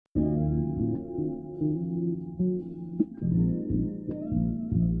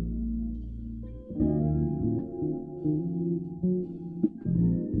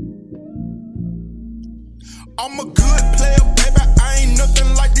I'm a good player, baby. I ain't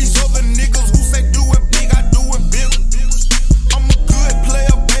nothing like these other niggas who say do it big, I do it big. I'm a good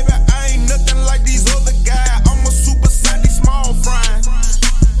player, baby. I ain't nothing like these other guys. I'm a super savvy small fry.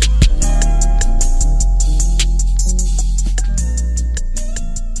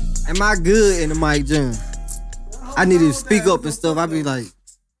 Am I good in the mic, Jim? I need to speak up and stuff. I be like, you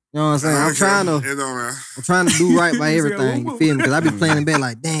know what I'm saying? I'm trying to do right by everything. You feel me? Because I be playing in bed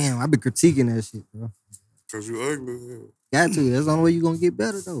like, damn, I be critiquing that shit, bro. Cause you ugly. Got to. That's the only way you gonna get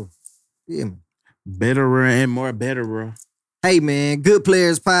better though. Feel me? Betterer and more betterer. Hey man, Good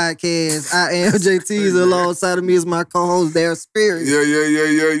Players Podcast. I am JT's. Alongside of me is my co-host Darren Spirit.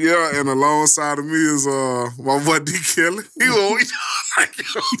 Yeah. And alongside of me is my boy D Kelly. You gonna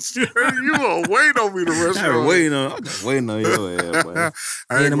wait on me the rest of the I'm just waiting on your ass, boy.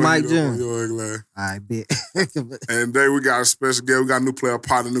 I ain't the mic, Jim. I bet. And today we got a special guest. We got a new player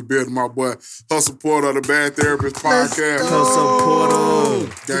partner in the building. My boy Hussle Porter of the Bad Therapist Podcast. Hussle Porter.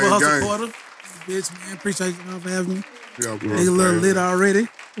 Gang. Porter. Bitch, man. Appreciate you for having me. Yeah, bro. Nigga a little lit already.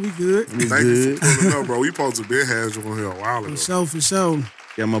 We good. Thank you for pulling up, bro. We supposed to be had you on here a while ago. For sure.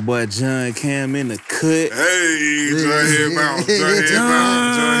 Got my boy John Cam in the cut. Hey, John head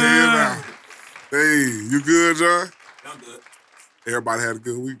out. Hey, you good, John? I'm good. Everybody had a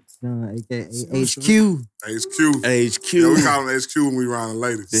good week. AKA HQ. HQ. HQ. Yeah, we call them HQ when we round the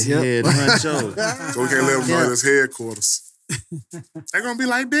ladies. The head honcho. So we can't let them know that's headquarters. They're gonna be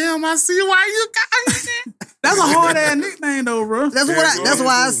like, damn, I see why you got it. That's a hard ass nickname though, bro. That's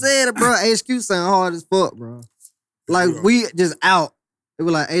why I said it, bro. HQ sound hard as fuck, bro. Like we just out. It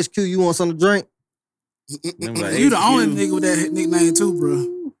was like, HQ, you want something to drink? Like, you the only nigga with that nickname too, bro.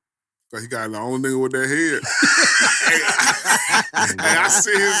 He got the only nigga with that head. Hey, I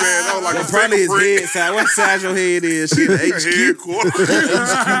see his head. I was like, probably his head size. What size your head is? Shit, HQ.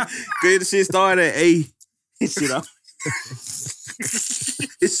 Good shit started at A. Shit off.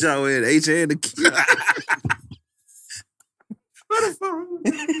 It's your head, H and the Q.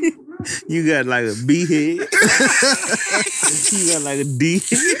 You got like a B head. You got like a D.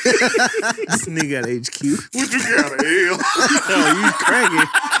 This nigga got HQ. What you got, an L? Oh, you cracking.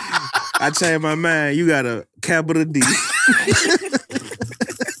 I changed my mind. You got a capital D.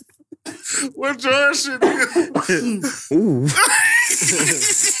 What your shit is? Ooh.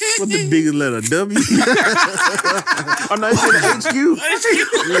 What's the biggest letter? W? Oh, no, it's HQ.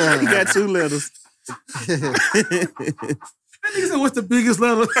 Yeah. You got two letters. That nigga said, what's the biggest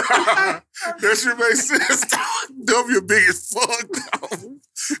letter? That shit makes sense. W big as fuck, though.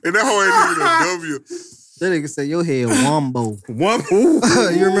 And that whole ain't even a W. That nigga said your head Wombo. Wombo?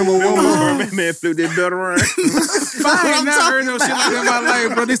 You remember Wombo? Man flipped that belt around. I ain't never heard no shit like that in my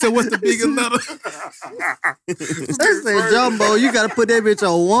life, bro. They said, what's the biggest letter? They said Jumbo. You gotta put that bitch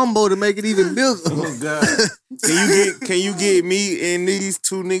on Wombo to make it even bigger. Oh, God. Can you get me and these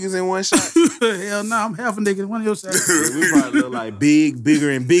two niggas in one shot? Hell no, I'm half a nigga in one of your shots. We probably look like big,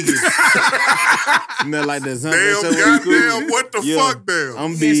 bigger, and biggest. You know, like the zombie damn, show. Goddamn, what the fuck, damn?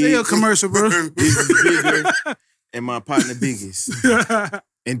 I'm big. It's a commercial, bro. Bigger, and my partner biggest.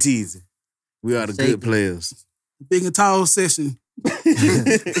 And teasing. We are the good players. Big and tall session.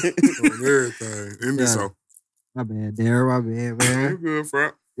 Everything. In this so. My bad, Darren. My bad, man. You good,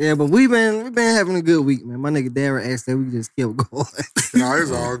 Frank? Yeah, but we been having a good week, man. My nigga Darren asked that we just kept going. Nah,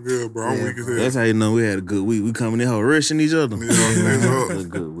 it's all good, bro. I'm weak as hell. That's how you know we had a good week. We coming in here rushing each other. Yeah, a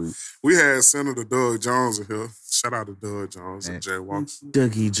good week. We had Senator Doug Jones in here. Shout out to Doug Jones and Jay Walker.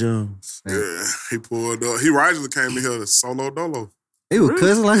 Dougie Jones. Yeah, he pulled up. He originally came in here to solo dolo. He was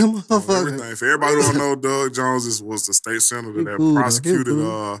cussing like a motherfucker. Everything. For everybody who don't know, Doug Jones was the state senator that prosecuted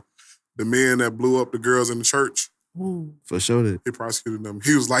the men that blew up the girls in the church. Ooh. For sure that. He prosecuted them.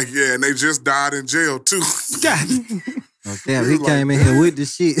 He was like, yeah, and they just died in jail too. God. Okay, he came in here with the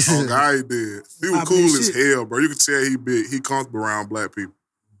shit. Oh, God, he did. He was cool as hell, bro. You could tell he comfortable around black people.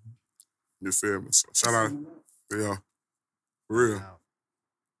 You feel me? So shout out. Yeah. For real.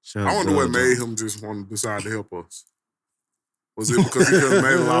 I wonder what made him just want to decide to help us. Was it because he could have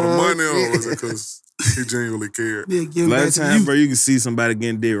made a lot of money, or was it because he genuinely cared? Yeah, a lot of times, bro, you can see somebody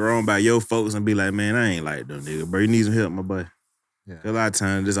getting did wrong by your folks and be like, man, I ain't like them nigga, bro. You need some help, my boy. Yeah. A lot of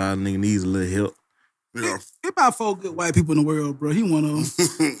times, this all nigga needs a little help. Yeah. It's about 4 good white people in the world, bro. He one of them.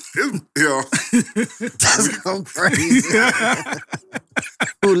 Yeah. That's so crazy.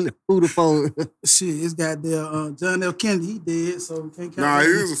 Who the phone? Shit, it's got there. John F. Kennedy, he dead, so can't count. Nah, he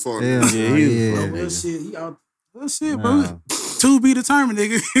was a fuck. Yeah, he was a fuck. Shit, he out. Well, shit, bro. To be determined,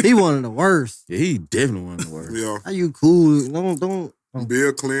 nigga. He one of the worst. Yeah, he definitely one of the worst. Yeah. How you cool? Don't.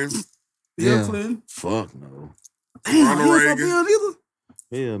 Bill Clinton. Bill Clinton. Fuck no. Damn, Ronald he Reagan. ain't Bill either.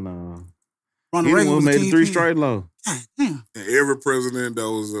 Hell no. Ronald Reagan was made the 3 straight law. God damn. And every president that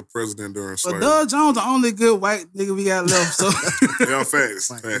was a president during slavery. But Doug Jones, the only good white nigga we got left. So yeah,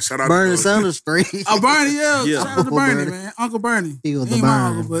 facts. Shout out Bernie to Sanders straight. Oh, Bernie, yeah. Yeah. Shout out to Bernie, man. Uncle Bernie. He was He the ain't my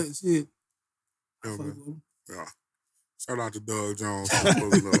Bernie. uncle, but shit. Yeah, man. Yeah. Shout out to Doug Jones for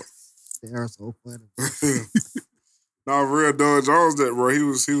pulling up. They are so funny. No, real Doug Jones, that bro, he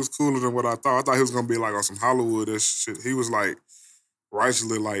was cooler than what I thought. I thought he was gonna be like on some Hollywood and shit. He was like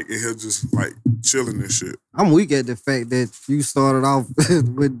righteously like in here just like chilling and shit. I'm weak at the fact that you started off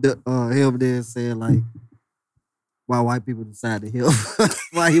with the him there saying like why white people decide to help.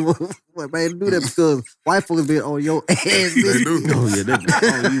 Why he made him do that because white folks been on your ass. They do. Oh, yeah, they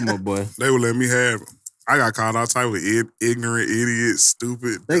on you, my boy. They would let me have him. I got called all type of ignorant, idiot,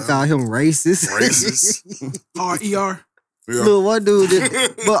 stupid. They call him racist. Racist. R-E-R. Yeah. Look, one dude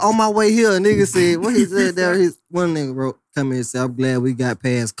but on my way here, a nigga said, what he said there, one nigga wrote, come in and said, I'm glad we got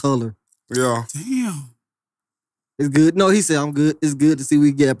past color. Yeah. Damn. It's good. No, he said, I'm good. It's good to see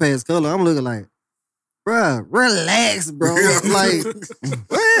we get past color. I'm looking like, bruh, relax, bro. Yeah. Like,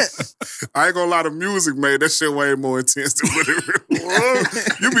 what? I ain't gonna lie, the music made that shit way more intense than what it really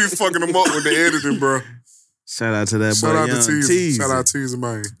was. You be fucking them up with the editing, bro. Shout out to that Shout boy, out Young to Teaser. Teaser. Shout out Teaser,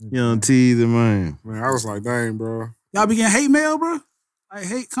 man. Young Teaser, man. Man, I was like, dang, bro. Y'all be getting hate mail, bro? Like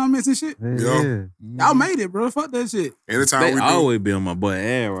hate comments and shit? Yeah. Y'all made it, bro. Fuck that shit. Anytime They we do, always be on my boy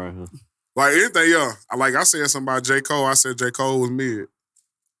ass right here. like anything, yeah. Like I said something about J. Cole. I said J. Cole was mid.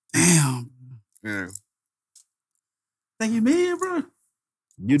 Damn. Yeah. Think he mid, bro?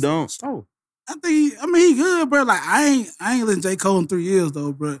 You don't? Oh. I mean, he good, bro. Like, I ain't listened to J. Cole in 3 years,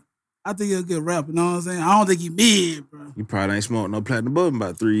 though, bro. I think he's a good rapper, you know what I'm saying? I don't think he mid, bro. You probably ain't smoked no platinum button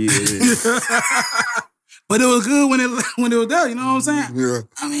about 3 years. But it was good when it was there, you know what I'm saying? Yeah.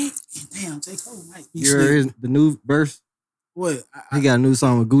 I mean, damn, J. Cole might be You heard the new verse? What? He got a new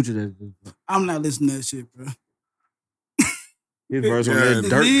song with Gucci. I'm not listening to that shit, bro. His verse on that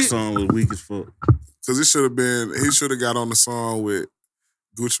Dirk song was weak as fuck. Cause he should have got on the song with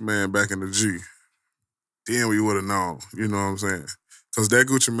Gucci Man back in the G. Then we would have known, you know what I'm saying? Cause that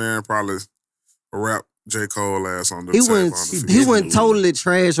Gucci Man probably rap J. Cole ass on the He went totally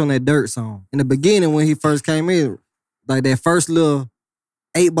trash on that Dirt song. In the beginning when he first came in, like that first little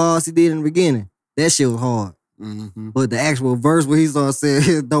 8 bars he did in the beginning, that shit was hard. Mm-hmm. But the actual verse where he started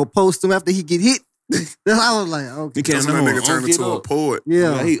saying, don't post him after he get hit, I was like, okay. That's when that nigga turned into a poet.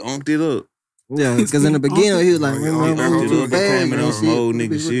 Yeah. He onked it up. Yeah, because in the beginning he was like, remember, onked I'm it too up, fast, claiming on some old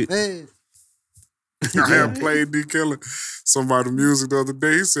nigga shit. I had played D. Killer somebody music the other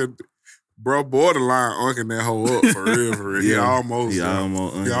day. He said, bro, borderline unking that hoe up for real, for real. He almost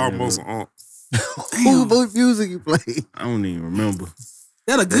unked. What music you play? I don't even remember.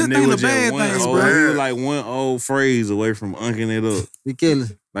 That a good thing, the bad things, bro. He was like one old phrase away from unking it up. The Killer.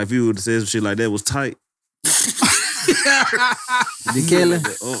 Like if you would have said some shit like that was tight. The Killer.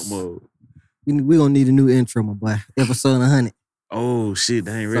 Up mode. We gonna need a new intro, my boy. Episode 100. Oh shit,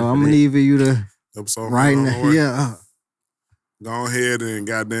 they ain't ready. So I'm gonna need for you to episode right now. Yeah. Go ahead and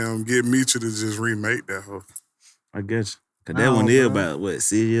goddamn get Meacher to just remake that hoe. I guess. Cause that one is about what,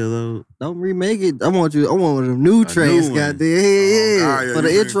 6 years old? Don't remake it. I want them new tracks, goddamn. Yeah. For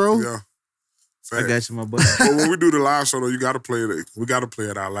the intro. Yeah. I got you, my boy. But when we do the live show though, you gotta play it. We gotta play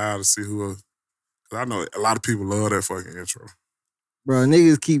it out loud to see who else. Cause I know a lot of people love that fucking intro. Bro,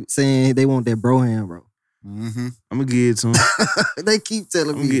 niggas keep saying they want that Broham, bro. Mm-hmm. I'm gonna give it to them. They keep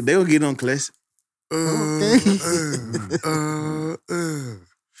telling me. They gonna get on classic. Okay.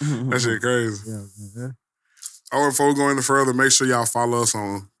 That shit crazy. Yeah. Oh, before we go any further, make sure y'all follow us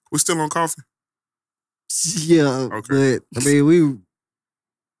on. We still on Coffee? Yeah, okay. But I mean,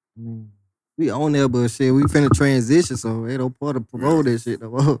 we on there, but shit, we finna transition, so ain't no part of promote that shit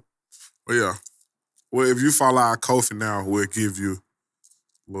no more. Well, yeah. Well, if you follow our Kofi now, we'll give you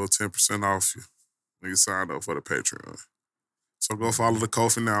a little 10% off you when you sign up for the Patreon. So go follow the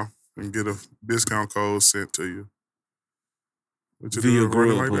Kofi now and get a discount code sent to you. What you Via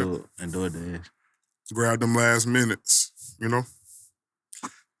doing like Grubhub that? and DoorDash. Grab them last minutes, you know?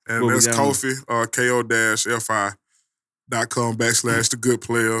 And What that's we got Kofi, ko-fi.com/the good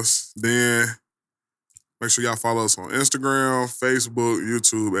players. Then make sure y'all follow us on Instagram, Facebook,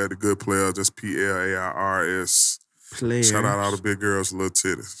 YouTube at the good players. That's PLAIRS. Players. Shout out all the big girls, little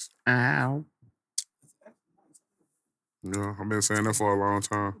titties. Ow. Yeah, I've been saying that for a long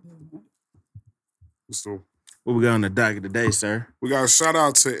time. So, What we got on the docket today, sir? we got a shout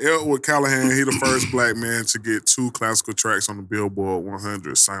out to Elwood Callahan. He the first black man to get 2 classical tracks on the Billboard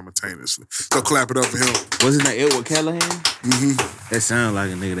 100 simultaneously. So clap it up for him. Wasn't that Edward Callahan? Mm-hmm. That sound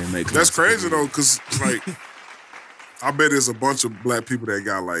like a nigga that make That's classical crazy though, cause like I bet there's a bunch of black people that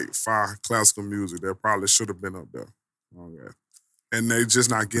got like 5 classical music that probably should have been up there. Okay. And they just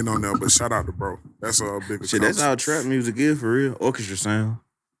not getting on there, but shout out to bro. That's a big shit. That's how trap music is for real. Orchestra sound.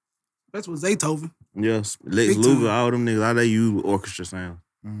 That's what Zaytoven. Yes. Lex Luger, all them niggas, all they use orchestra sound.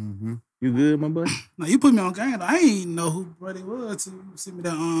 Mm-hmm. You good, my boy? No, you put me on game. I ain't know who Brody was till you send me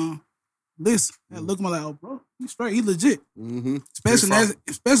that list. And look at me like, oh, bro, he straight. He legit. Mm-hmm.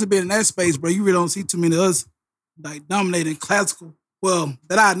 Especially being in that space, bro. You really don't see too many of us like dominating classical. Well,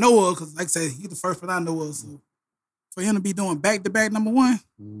 that I know of, because like I said, he's the first one I know of. So for him to be doing back-to-back number one,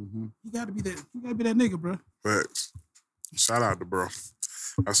 you gotta be that. You gotta be that nigga, bro. Facts. Shout out to bro.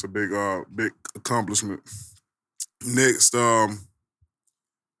 That's a big accomplishment. Next,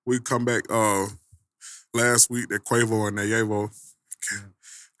 we come back last week that Quavo and that Yevo.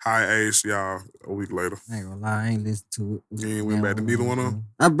 High age, y'all, a week later. I ain't gonna lie, I ain't listen to it. You ain't went back to neither one of them?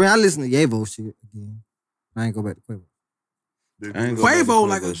 I listen to Yevo shit again. I ain't go back to Quavo. Quavo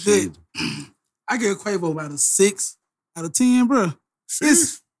like a good. I give Quavo about a 6 out of 10, bro.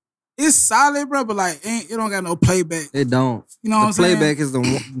 It's solid, bro, but like it don't got no playback. It don't. You know what I'm saying? Playback is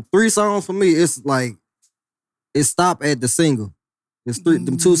the 3 songs for me. It's like it stopped at the single. It's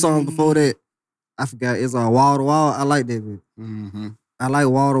them 2 songs before that. I forgot. It's Wall to Wall. I like that bit. Mm-hmm. I like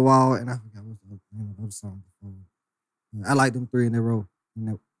Wall to Wall, and I forgot what's the name of the other song before. I like them 3 in a row.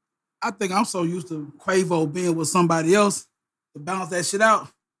 I think I'm so used to Quavo being with somebody else to bounce that shit out.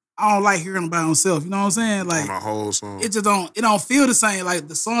 I don't like hearing him by himself. You know what I'm saying? Like on a whole song. It just don't feel the same. Like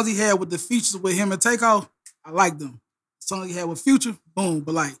the songs he had with the features with him and Takeoff, I like them. The songs he had with Future, boom.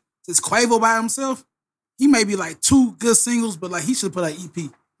 But like this Quavo by himself, he may be like 2 good singles, but like he should put an EP.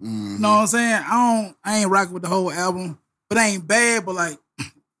 Mm-hmm. You know what I'm saying? I ain't rocking with the whole album, but it ain't bad. But like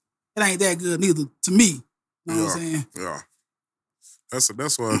it ain't that good neither to me. You know what I'm saying? Yeah. That's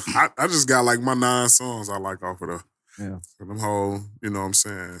what I just got like my 9 songs I like off of the. Yeah. For them whole, you know what I'm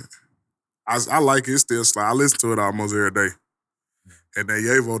saying? I like it. It's still slide. I listen to it almost every day. And that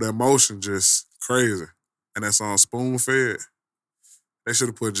Yevo, that motion just crazy. And that song Spoon Fed. They should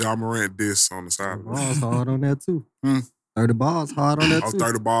have put John Morant diss on the side of it. Bars hard on that too. 30 bars hard on that too.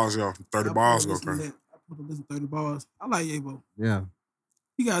 30 bars, y'all. 30 bars go crazy. I put to listen to 30 bars. I like Yevo. Yeah.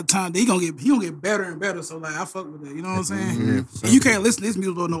 He got time. He gonna get better and better. So like I fuck with that. You know what I'm saying? Mm-hmm. And you can't listen to this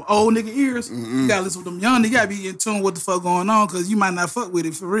music with no old nigga ears. You gotta listen with them young. You gotta be in tune with what the fuck going on because you might not fuck with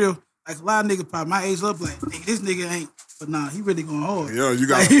it for real. Like a lot of niggas probably my age up like, hey, this nigga ain't. But nah, he really going hard. Yeah, you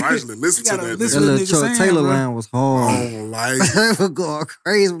gotta actually listen to that. That little Chuck Taylor line was hard. Oh, like they were going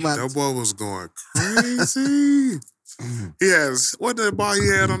crazy about that boy was going crazy. He has what that boy he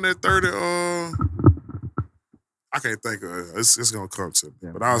had on that 30. I can't think of it. It's gonna come to me.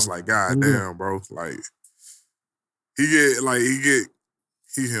 Yeah, but I was like, God damn, bro. Like, he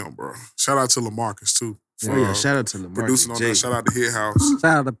him, bro. Shout out to LaMarcus, too. For, shout out to LaMarcus. Producing on that. Shout out to Hit House.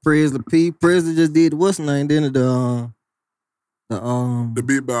 Shout out to Presley P. Presley just did what's the name? Then the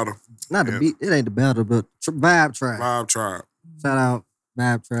beat battle. Not the beat. It ain't the battle, but Vibe Tribe. Vibe Tribe. Shout out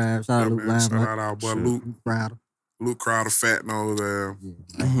Vibe Tribe. Shout out Luke Limelight. Shout out our boy Luke. Crowder. Luke Crowder, fat nose there.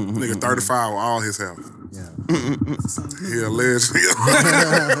 Yeah. Nigga 35 with all his hair. Yeah. He a legend.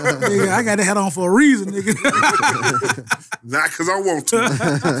 Nigga, I got that hat on for a reason, nigga. Not because I want to.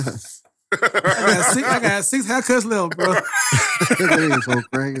 I got 6 haircuts left, bro. That is so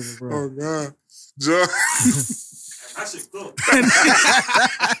crazy, bro. Oh, God. John. That shit cool.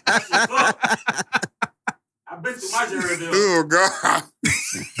 I've been through my journey there. Oh, God.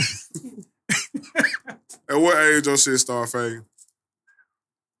 At what age your shit start fading?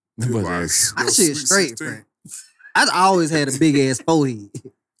 I shit straight, Frank. I always had a big ass forehead.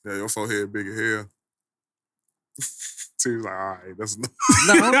 Yeah, your forehead big as hell. So he was like, all right, that's enough.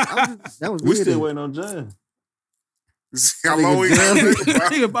 That was we still waiting on John. See how long we got to think about?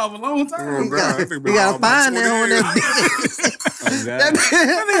 Think about a long time. Oh, God. You gotta find that on that bitch. That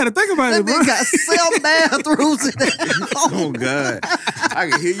nigga had to think about it, bro. That got 7 bathrooms in that. Oh, God. I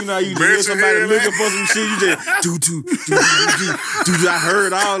can hear, you know how you hear somebody looking for some shit, you just do. I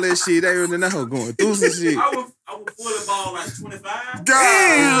heard all that shit. They was in that hoe going through some shit. I would pull the ball like 25.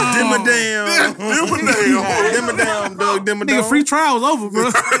 Damn. Dimmadam, Doug. Nigga, free trial was over,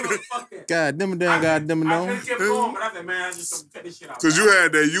 bro. God, dimmadam. I could have kept going, but I said, man, I just don't cut this shit out. Because you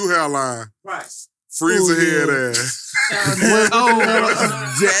had that hairline. Right. Freezer head ass. Damn,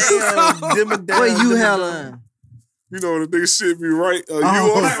 dimmadam. What you hairline? You know, the nigga shit be right. You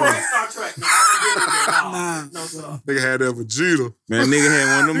on the front. Star Trek. Nah. No, sir. Nigga had that Vegeta. Man, nigga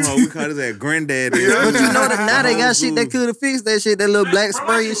had one of them hoes. We called his that granddad. But you know that now they got shit that could have fixed that shit, that little black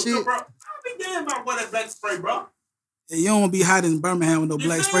spray and shit. Bro, I don't be getting about what that black spray, bro. You don't want to be hot in Birmingham with no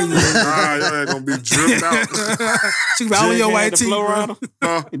black spray. Nah, y'all ain't gonna be dripped out. She be all in your white tee, bro.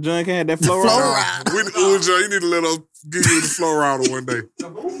 Huh? John can't have that flow rider. You need to let us give you the flow rider one day.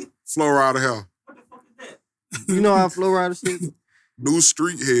 Flow rider hell. What the fuck is that? You know how Flow Rider shit? New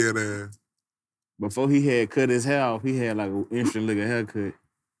street head ass. Before he had cut his hair off, he had like an instant looking haircut.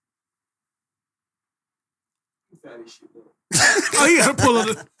 Oh, you gotta pull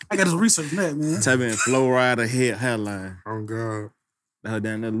it. I gotta research that, man. Type in Flow Rider hairline. Oh God. That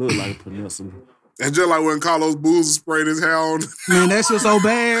down there look like a peninsula. That's just like when Carlos Boozer sprayed his hair on. Man, that shit so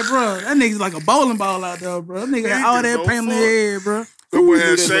bad, bro. That nigga's like a bowling ball out there, bro. That nigga got all that paint on the head, bro. That boy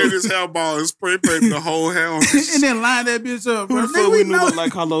had shaved his hair ball and spray painted the whole hair on. And then line that bitch up, bro. Who the fuck we knew look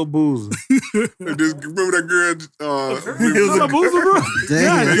like Carlos Boozer? Remember that girl? Carlos Boozer, bro.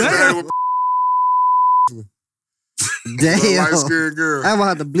 Damn. Damn. Light-skinned girl. I'm gonna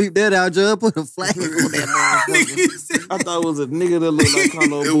have to bleep that out, just put a flag on that motherfucker. I thought it was a nigga that looked like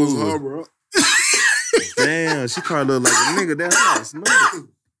Carlos It Boozer. was her, bro. Damn, she probably look like a nigga. That's nice. No.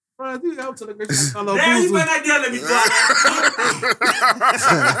 Bro, you help to the girl Carlos Damn, you Boozer. better not yell at me,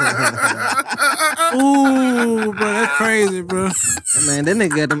 bro. Ooh, bro, that's crazy, bro. Man, that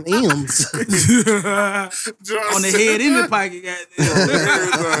nigga got them M's. On the head in the pocket,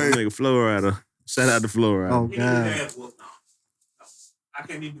 goddamn. Nigga Flow Rider. Shout out to Flow Rider. Oh, He need his God. ass whooped. No. I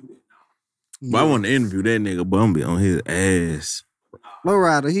can't even do that. No. But I want to interview that nigga, but I'm be on his ass. Flow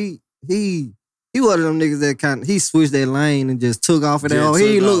Rider, he one of them niggas that he switched that lane and just took off of that. Oh,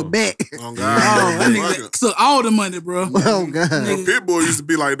 he ain't look back. Oh, God. That nigga took all the money, bro. Oh, God. Nigga. Pitbull used to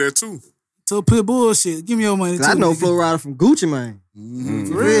be like that, too. Took pit bullshit. Give me your money, too. I know nigga. Flow Rider from Gucci Mane. Mm-hmm.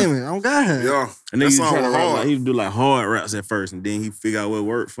 You feel me? Oh, God. Yeah. And then That he song try to was rap hard. like he do like hard raps at first, and then he figure out what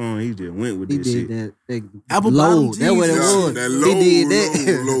worked for him. He just went with He this did shit. that Apple low. bottom That's what it jeans. was. That He low, did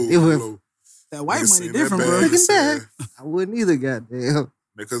that. low, It was low. That white Nigga money seen different, that bro. bag. looking Sad. back. I wouldn't either, goddamn.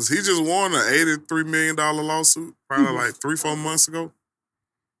 Because he just won an $83 million lawsuit probably like 3-4 months ago.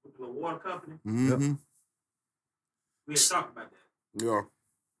 With the water company, Mm-hmm. we had talked about that. Yeah.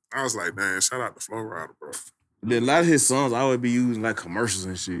 I was like, man, shout out to Flow Rider, bro. Then a lot of his songs always be using like commercials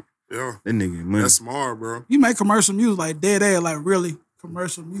and shit. Yeah. That nigga money. That's smart, bro. You make commercial music like dead ass, like really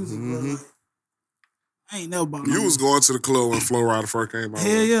commercial music, bro. Mhm. Like, I ain't never bought You was going to the club when Flow Rider first came out.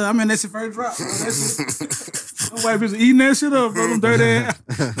 Hell yeah. I mean, that's your first drop, bro. That's it. Them white bitches eating that shit up, bro. Them dirty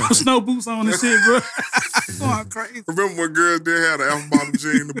ass. Snow boots on and shit, bro. Going crazy. Remember when girls did have the apple bottom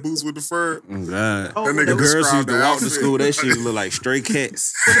jean, the boots with the fur? Oh, God. That The nigga girls described used to the walk to outfit. school, that shit look like stray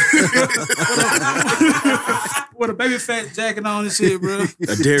cats. With a baby fat jacket on and shit, bro.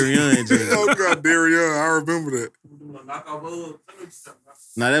 A Darian jacket. Oh, God, Darian. I remember that. We doing a knockoff of.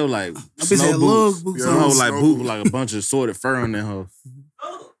 Nah, that was like That bitch snow had boots. lug boots Yeah, Some on. whole like snow boot boots. with like a bunch of assorted fur on that hoe.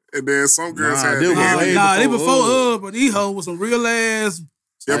 And then some girls Nah, had they was the- way Nah, they before before but these hoes was some real ass.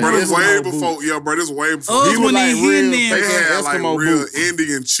 Yeah, bro, Like, this Eskimo way boots. before. Yeah, bro, this way before. Us These when were they like hitting real them, They bro. had like Eskimo real boots.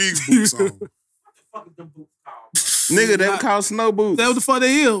 Indian chief boots on. What the fuck is them boots called, bro? Nigga, they were called snow boots. That what the fuck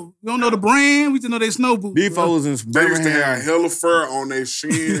they is. We don't know the brand. We just know they snow boots. These bro. foes in They used to have Birmingham. hella fur on their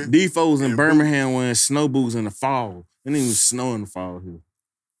shin. These foes in and Birmingham wearing snow boots in the fall. It didn't even snow in the fall here.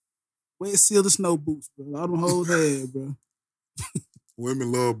 Wet seal the snow boots, bro. All them hoes had, bro.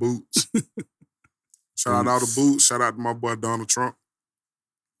 Women love boots. Shout out all the boots. Shout out to my boy Donald Trump.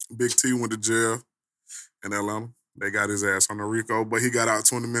 Big T went to jail in Atlanta. They got his ass on the RICO, but he got out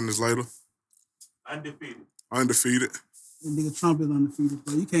 20 minutes later. Undefeated. That nigga Trump is undefeated,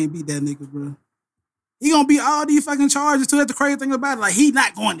 bro. You can't beat that nigga, bro. He gonna beat all these fucking charges too. That's the crazy thing about it. Like, he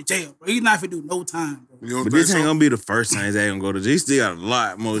not going to jail, bro. He not finna do no time, bro. You don't But think this ain't so? gonna be the first time he's gonna go to jail. He still got a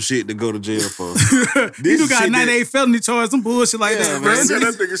lot more shit to go to jail for. He do got shit 98 felony charges, some bullshit like Yeah, that, bro. Man,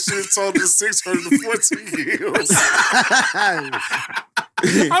 that nigga shit told him 614 years.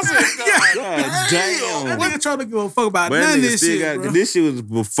 I said, God, God damn. that nigga trying to give a fuck about But none that of nigga this still shit, got. bro. This shit was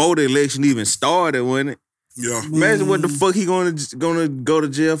before the election even started, wasn't it? Yeah. Imagine what the fuck he gonna go to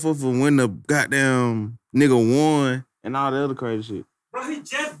jail for when the goddamn nigga won and all the other crazy shit. Bro, he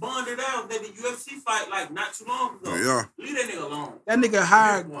just bonded out that the UFC fight like not too long ago. Yeah. Leave that nigga alone. That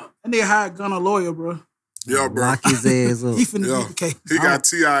nigga hired Gunna lawyer, bro. Yeah, bro. Lock his ass up. He finna Yeah. beat the case. He got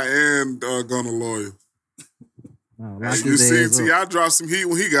T.I. and Gunna lawyer. Lock And you his see ass up. T.I. dropped some heat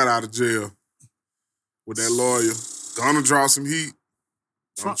when he got out of jail with that lawyer. Gunna dropped some heat.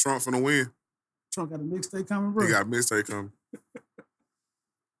 Trump finna win. Trump got a mixtape coming, bro. He got a mixtape coming.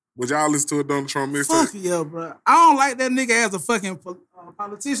 Would y'all listen to a Donald Trump mixtape? Fuck yeah, bro. I don't like that nigga as a fucking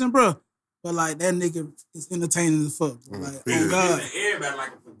politician, bro. But like that nigga is entertaining as fuck, bro. Like, Yeah. oh God. Dissing everybody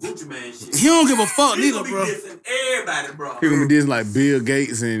like a Gucci man shit. He don't give a fuck He neither, gonna be bro. dissing everybody, bro. He gonna be this like Bill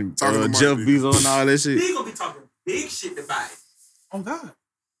Gates and Talking to Jeff my Bezos and all that shit. He gonna be talking big shit to buy. Oh God.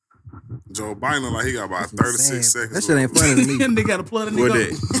 Joe Biden like he got about 36 seconds. That shit ain't funny to me. They got to plug the What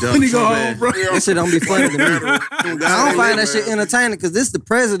nigga. that? When he go home, bro. That shit don't be funny to me. I don't find that shit entertaining because this the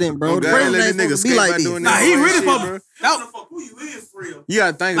president, bro. The president ain't supposed to be like this. Nah, he really supposed to. Fuck who you is for real. You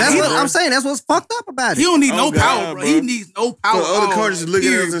gotta think That's about what it, I'm saying. That's what's fucked up about it. He don't need no God, power, bro. bro. He needs no power. So other countries look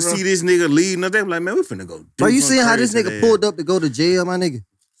at us and bro. see this nigga leading us. They be like, man, we finna go. Bro, you see how this nigga pulled up to go to jail, my nigga?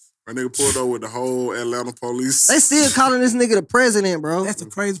 My nigga pulled up with the whole Atlanta police. They still calling this nigga the president, bro. That's the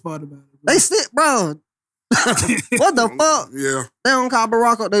crazy part about it, bro. They still, bro. What the fuck? Yeah. They don't call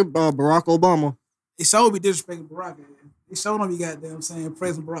Barack Obama. They showed me disrespecting Barack. They showed him you goddamn saying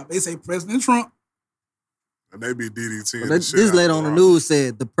President Barack. They say President Trump. And they be DDT. This lady on the news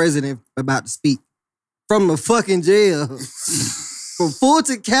said the president about to speak from the fucking jail. From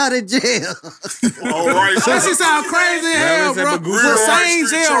Fulton County Jail. All right. That shit sound crazy as hell, bro. Real Same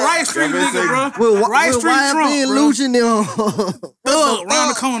Street jail, Trump. Right Street nigga, bro. With Right Street Trump, YB and bro. Lucian them. Thug around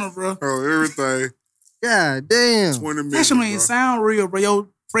the corner, bro. Bro, everything. God damn. 20 minutes. That shit don't even bro. sound real, bro. Your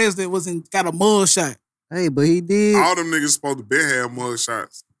president got a mug shot. Hey, but he did. All them niggas supposed to be have mug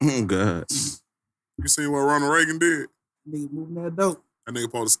shots. Oh God. You seen what Ronald Reagan did? Nigga moving that dope. That nigga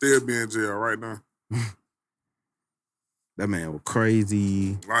supposed to still be in jail right now. That man was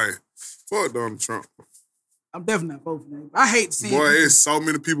crazy. Like, fuck Donald Trump. I'm definitely not voting for that. I hate seeing Boy, people. it's so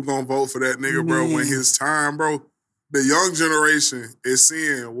many people gonna vote for that nigga, bro. Man. When his time, bro, the young generation is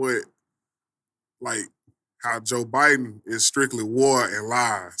seeing what, like, how Joe Biden is strictly war and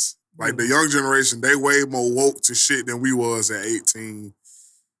lies. Like, the young generation, they way more woke to shit than we was at 18,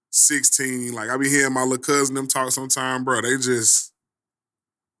 16. Like, I be hearing my little cousin them talk sometime, bro. They just,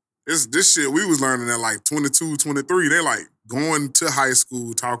 this shit we was learning at like 22, 23. They like going to high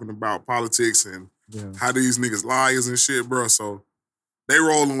school talking about politics and how these niggas liars and shit, bro. So they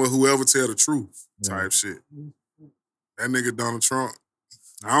rolling with whoever tell the truth type shit. That nigga Donald Trump,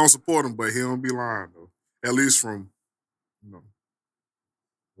 I don't support him, but he don't be lying though. At least from, you know,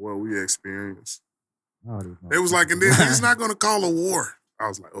 what we experienced. They was like, and then he's not gonna call a war. I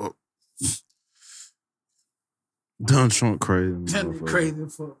was like, oh. Donald Trump crazy. That nigga crazy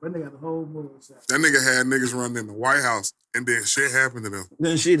as fuck. That nigga got the whole mug shot. That nigga had niggas running in the White House and then shit happened to them.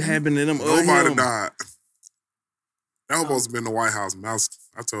 Then shit happened to them. Nobody died. That was supposed to be in the White House. Mouse.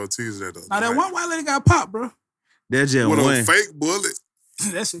 I told Teaser that. Now that one white lady got popped, bro. That just with one. a fake bullet.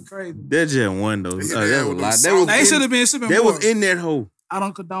 That shit crazy. That just one though. Yeah, That was a lot. They should have been They more. was in that hole. I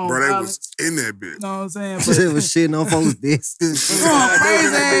don't condone Bro, they violence. was in that bitch. You know what I'm saying? It But was shitting on folks' dicks. crazy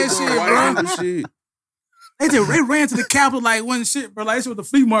ass shit, bro. Shit. They ran to the Capitol like wasn't shit, bro. Like that shit with the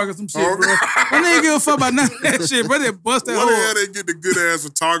flea market or some shit, bro. When they give a fuck about none of that shit, bro. They bust that Where the hole. hell they get the good ass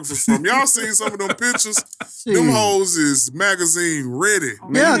photographers from? Y'all seen some of them pictures? Them hoes is magazine ready.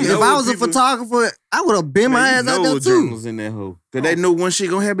 Yeah, you if know I was a people- photographer, I would have been my ass out there too. journalists in that hole. Cause they know one shit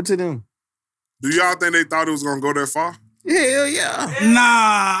gonna happen to them. Do y'all think they thought it was gonna go that far? Hell yeah. Nah,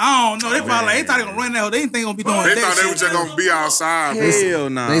 I don't know. They probably like, they thought they gonna run that hole. They didn't think gonna be doing They that thought they shit. was just gonna be outside. bro. Hell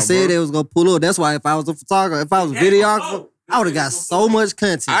nah. They said bro. they was gonna pull up. That's why if I was a photographer, if I was a videographer, I would have got so much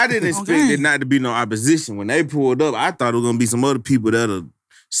content. I didn't expect Okay. it not to be no opposition. When they pulled up, I thought it was gonna be some other people that'll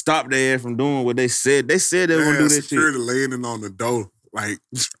stop their ass from doing what they said. They said they were gonna do that security shit. landing on the door.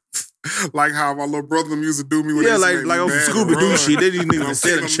 Like how my little brother them used to do me when Yeah, they used to like make on me mad some and Scooby Doo run. shit. They just I'm niggas set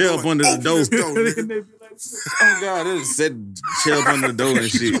seeing a chair them up under the open door. this door, nigga. Oh God, they just set chair up under the door and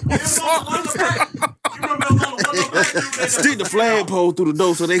shit. Stick the flagpole through the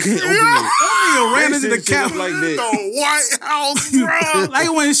door so they can't open it. That nigga ran They into the set shit up Capitol. like that. The White House, bro. Like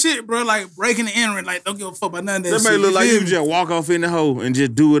it wasn't shit, bro. Like breaking and entering. Like don't give a fuck about none of that That shit. may look like feel you me? just walk off in the hole and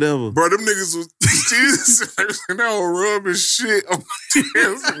just do whatever. Bro, them niggas was Jesus. They were rubbing shit on my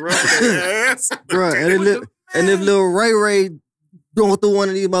ass, rubbing their ass. Bro, and if little Ray going through one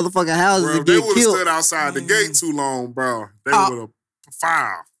of these motherfucking houses Bro, and if they get would have killed. stood outside the gate too long, bro, they would have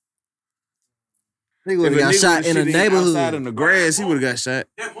filed. They would If have a got nigga shot was in the shitting outside neighborhood. in the grass, he would have got shot.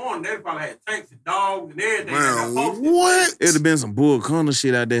 That morning, they probably had tanks and dogs and everything. Man, They got what? It'd have been some bull corner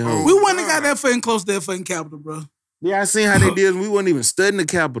shit out there. Oh. We wouldn't have got that fucking close to that fucking Capitol, bro. Yeah, I seen how they did. We wasn't even studying the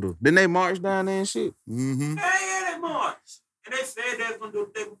Capitol. Then they marched down there and shit. Mm-hmm. Yeah, that march. And they said they was going to do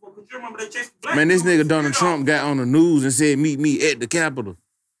it the day before. Because you remember they chased the black Man, this people nigga Donald with the Trump got on the news and said, meet me at the Capitol.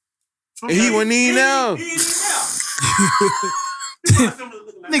 And he wasn't even there. He ain't there.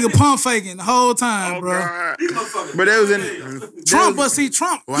 Nigga pump faking the whole time, Oh, bro. God. These motherfuckers. But they was in... Trump, but see,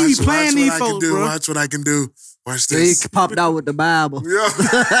 Trump, he be playing these folks, bro. Watch what I can do. Watch He this. popped out with the Bible. Yeah.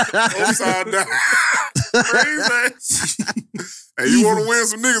 Upside down. Crazy. Hey, you want to win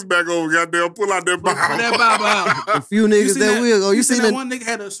some niggas back over? Goddamn, pull out that Bible. A few niggas that will go. You seen that one nigga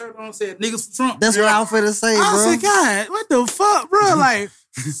had a shirt on said "niggas for Trump." That's what I was finna say, bro. I said, God, what the fuck, bro? Like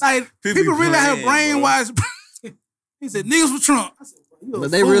people really have brainwashed. He said, "Niggas for Trump." I said,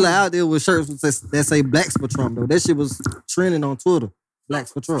 but they really out there with shirts that say "Blacks for Trump" though. That shit was trending on Twitter.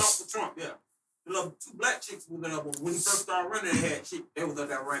 Blacks for Trump. For Trump, yeah. Two black chicks was there, but when he first started running, they had shit. They was up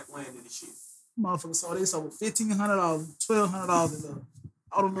that rank wearing the shit. Motherfuckers saw they sold $1,500, $1,200 in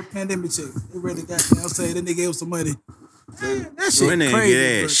all them little pandemic checks. They ready to goddamn say that nigga gave some money. Man, that shit crazy.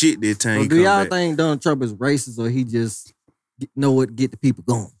 Get ass shit this time. So do y'all think Donald Trump is racist or he just know what to get the people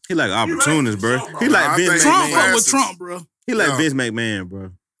going? He like opportunist, bro. He like Vince Trump McMahon. fuck with Trump, bro. He like Vince McMahon,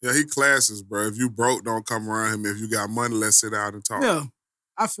 bro. Yeah, he classes, bro. If you broke, don't come around him. If you got money, let's sit down and talk. Yeah,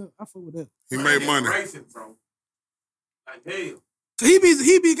 I feel with that. He made money. Racist, bro. Like hell. He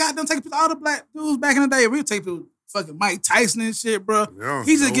be goddamn taking all the black dudes back in the day. We'll take people fucking Mike Tyson and shit, bro. Yeah,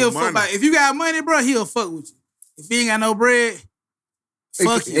 he just give a fuck about if you got money, bro, he'll fuck with you. If you ain't got no bread,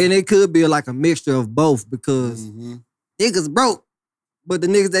 fuck you. And it could be like a mixture of both because niggas broke, but the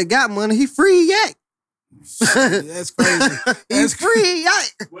niggas that got money, he free yak. That's crazy. He's free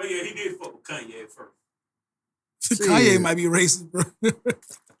yak. Well, yeah, he did fuck with Kanye at first. Kanye might be racist, bro.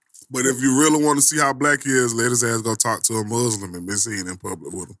 But if you really want to see how black he is, let his ass go talk to a Muslim and be seen in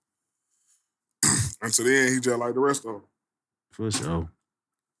public with him. Until then, he just like the rest of them. For sure.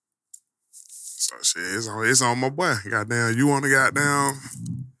 So shit, it's on my boy. Goddamn, you want to goddamn...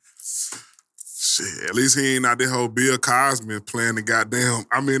 Shit, at least he ain't out there whole Bill Cosby playing the goddamn...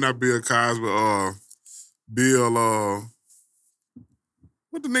 I mean, not Bill Cosby, Bill,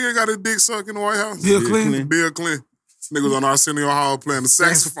 what the nigga got his dick sucked in the White House? Bill Clinton. Bill Clinton. Nigga was on Arsenio Hall playing the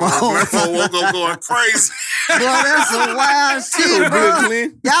saxophone. Black folk woke up going crazy. Bro, that's some wild shit, bro.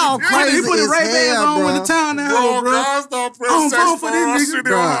 Y'all crazy He put the as hell, on bro. with the town now, bro. God started playing saxophone for on this nigga.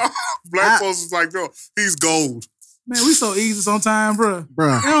 Arsenio Hall. Black folks was like, yo, he's gold. Man, we so easy sometimes, bro.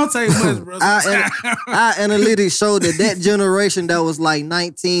 Bro. It don't take much, bro. Our analytics showed that generation that was like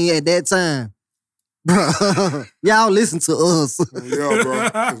 19 at that time, bro, y'all listen to us. Yeah,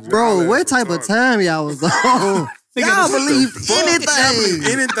 bro. Bro, what type of time y'all was on? Y'all believe anything.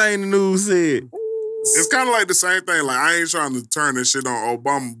 Anything the news said. It's kind of like the same thing. Like, I ain't trying to turn this shit on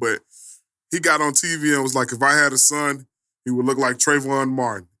Obama, but he got on TV and was like, if I had a son, he would look like Trayvon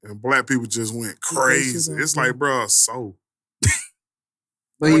Martin. And black people just went crazy. It's like, bro, so.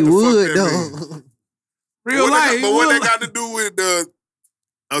 But he would, though. Real life. But what they got to do with the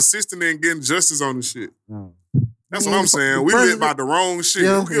assisting and getting justice on the shit? That's what I'm saying. We live by the wrong shit.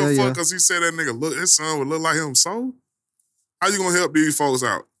 Yeah, Who give a fuck yeah. because he said that nigga, look, his son would look like him. So, how you gonna help these folks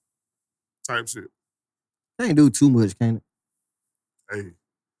out? Type shit. Can't do too much, can it? Hey,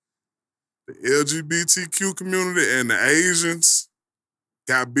 the LGBTQ community and the Asians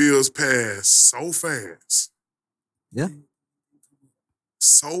got bills passed so fast. Yeah.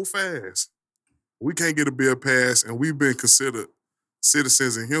 So fast. We can't get a bill passed, and we've been considered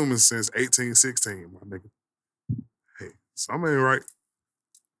citizens and humans since 1816, my nigga. Hey, something ain't right.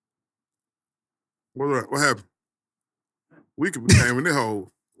 What happened? We became in this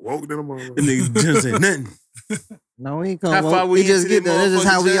hole. Woke in the morning. The nigga just said nothing. No, we ain't come. How far we We just into get this there. That's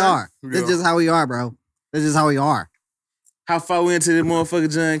just how we motherfucker, are. John? That's Yeah. just how we are, bro. That's just how we are. How far we into the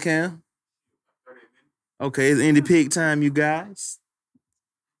motherfucker John Cam? Okay, it's indie pick time, you guys.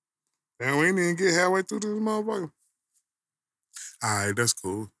 Damn, we ain't even get halfway through this motherfucker. All right, that's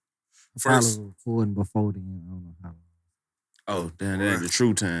cool. First, First, recording before then. I don't know how. Oh, damn, that's the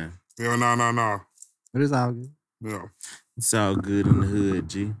true time. yeah, no. But it's all good. Yeah. It's all good in the hood,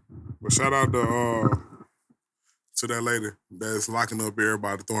 G. But shout out to that lady that's locking up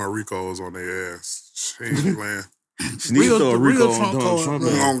everybody throwing Ricos on their ass. She ain't playing. She needs to throw a the Rico real on Trump Donald card, Trump.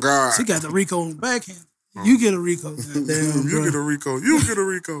 bro. Oh, God. She got the Rico on the backhand. You get a Rico. Goddamn, You get a Rico. You get a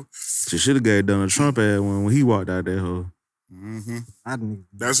Rico. She should have gave Donald Trump ass one when he walked out that hole. Mm-hmm. I didn't even.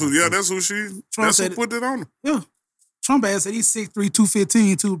 That's who said put it on her. Yeah. Trump ass said he's 6'3",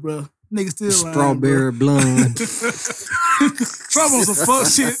 215 too, bro. Nigga still lying, Strawberry blonde. Trump on some fuck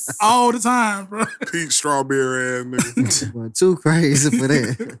shit all the time, bro. Peach strawberry ass nigga. But too crazy for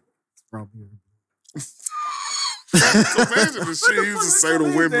that. Strawberry. So imagine the shit he used to say to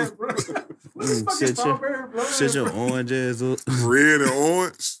women. Shut your orange ass up. Red and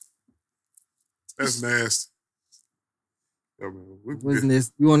orange. That's nasty. Yeah, man, What's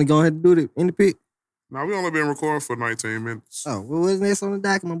next? You want to go ahead and do the indie pick? Now, we only been recording for 19 minutes. Oh, well, what's next on the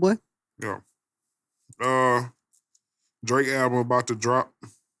docket, my boy? Yeah. Drake album about to drop.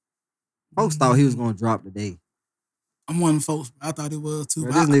 Folks thought he was gonna drop today. I'm one of them folks. I thought it was too.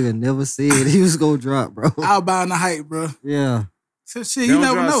 Bro, this nigga never said he was gonna drop, bro. I was buying the hype, bro. Yeah. So shit, They you don't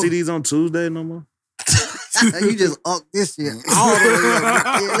never drop know. CDs on Tuesday no more. You just up this shit all the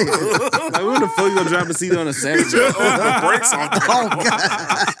way up. Like, when the fuck you gonna drop a CD on a Saturday? The breaks on Oh,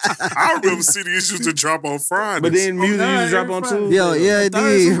 God. I remember CDs used to drop on Fridays. But then music God, used to drop every on Friday. Tuesday. Yo, yeah, it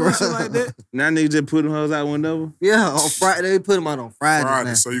Thursday, did, some bro. shit like that. Now niggas just put them hoes out whenever. Yeah, on Friday. They put them out on Friday.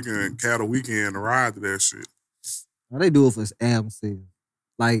 Friday, so you can catch a weekend to ride to that shit. They do it for album sales.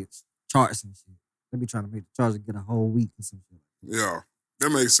 Like charts and shit. They be trying to make the charts get a whole week or some shit. Yeah, that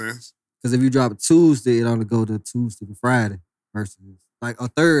makes sense. Because if you drop a Tuesday, it only go to Tuesday to Friday versus like a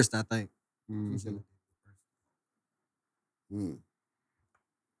Thursday, I think. Mm-hmm.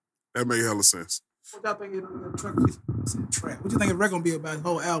 That make hella sense. What y'all think track? What you think the record gonna be about? The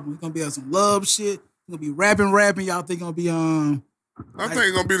whole album? It's gonna be some love shit. It's gonna be rapping. Y'all think gonna be I think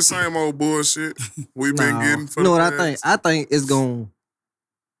it's gonna be the same old bullshit we've been getting. For you know the what I think? I think it's gonna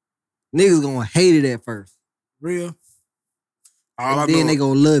niggas gonna hate it at first. real? And then they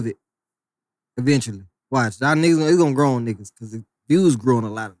gonna love it eventually. Watch. Y'all niggas, it's gonna grow on niggas because the views growing a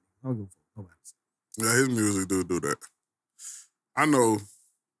lot of niggas. I don't give a fuck nobody. Yeah, his music do that. I know.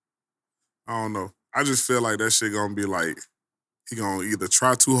 I don't know. I just feel like that shit gonna be like, he gonna either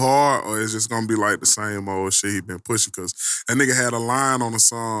try too hard or it's just gonna be like the same old shit he been pushing. Cause that nigga had a line on the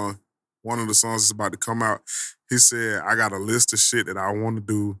song, one of the songs that's about to come out. He said, I got a list of shit that I want to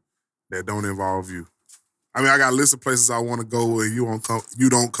do that don't involve you. I mean, I got a list of places I want to go where you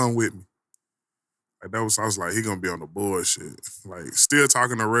don't come with me. Like I was like, he gonna be on the bullshit. Like, still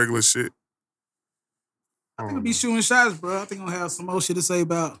talking the regular shit. I think he'll be shooting shots, bro. I think he'll have some more shit to say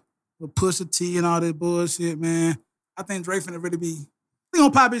about the Pusha T and all that bullshit, man. I think Drake finna really be. He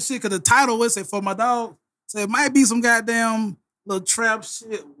gonna pop his shit because the title would say For My Dog. So it might be some goddamn little trap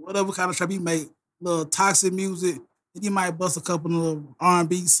shit, whatever kind of trap he make, little toxic music. And he might bust a couple of little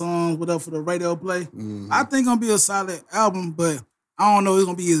R&B songs, whatever for the radio play. I think it's gonna be a solid album, but I don't know if it's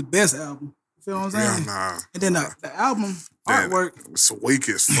gonna be his best album. You feel what I'm saying? Yeah, nah. And then the album artwork. It's weak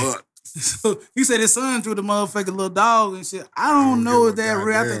as fuck. So he said his son drew the motherfucking little dog and shit. I don't know if that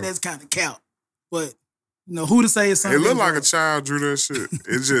real. I think that's kind of count. But, you know, who to say his son? It looked like a child drew that shit.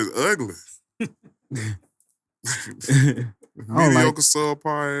 It's just ugly. Mediocre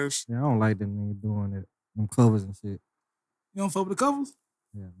subpar ass. Yeah, I don't like them niggas doing it. Them covers and shit. You don't fuck with the covers?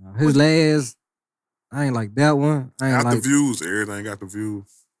 Yeah, nah. His last, I ain't like that one. I ain't Got like the views. Everything got the views.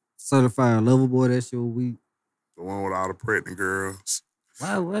 Certified Lover Boy, that shit was weak. The one with all the pregnant girls.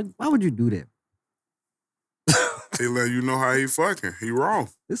 Why would you do that? He let you know how he fucking. He wrong.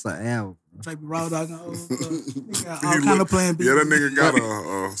 This an album. Try to be raw dog. All kind of playing beats. Yeah, that nigga got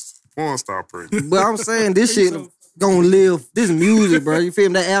a porn star pregnant. But I'm saying this shit gonna live. This music, bro. You feel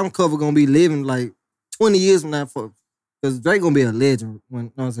me? That album cover gonna be living like 20 years from now. Because Drake gonna be a legend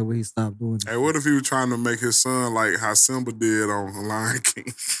when he stopped doing it. Hey, what if he was trying to make his son like how Simba did on Lion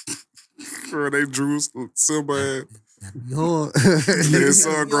King? Where they drew Simba at. Yo, His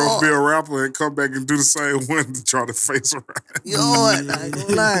son grow be a rapper and come back and do the same one to try to face around. Yo, I ain't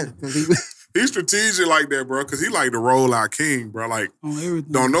gonna lie. He's strategic like that, bro, because he like the rollout king, bro. Like,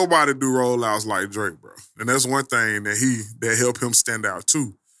 don't nobody do rollouts like Drake, bro. And that's one thing that helped him stand out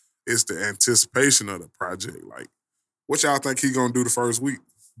too. It's the anticipation of the project. Like, what y'all think he gonna do the first week?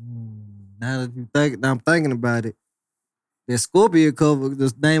 Now I'm thinking about it. That Scorpion cover,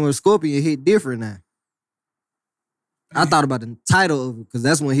 the name of Scorpion hit different now. I thought about the title of it because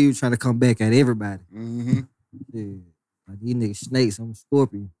that's when he was trying to come back at everybody. Mm-hmm. Yeah, like these niggas snakes. I'm a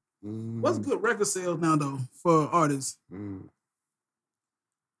Scorpion. Mm-hmm. What's good record sales now though for artists?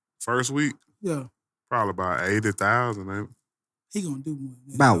 First week, Yeah, probably about 80,000. Ain't it? he gonna do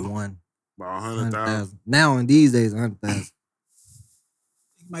more. About one. About 100,000. Now in these days, 100,000.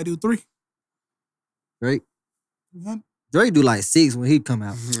 He might do 3. Drake. 300. Drake do like 6 when he come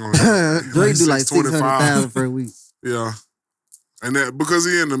out. Drake do like 600,000 per week. Yeah. And that because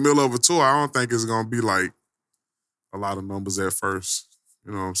he in the middle of a tour, I don't think it's gonna be like a lot of numbers at first.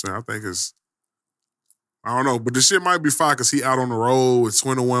 You know what I'm saying? I think I don't know, but the shit might be fine because he out on the road with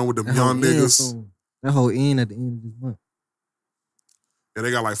 21 with them young niggas. That whole end at the end of this month. Yeah,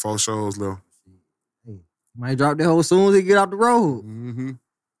 they got like 4 shows left. Hey, might drop that whole soon as he get off the road. Mm-hmm.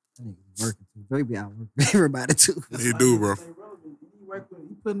 That nigga working too. Drake be out working everybody too. He do, bro.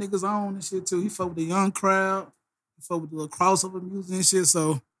 He put niggas on and shit too. He fuck with the young crowd. He fuck with the little crossover music and shit.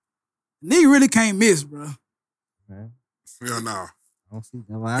 So nigga really can't miss, bro. Man. Yeah, nah. I don't see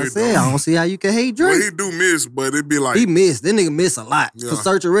that's why I said I don't see how you can hate Drake. Well, he do miss, but it be like he missed. That nigga miss a lot. Yeah. For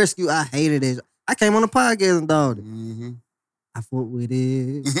Search and Rescue, I hated it. I came on the podcast and dogged it. Mm-hmm. I fuck with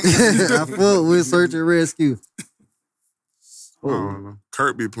it. I fuck with Search and Rescue. I don't know.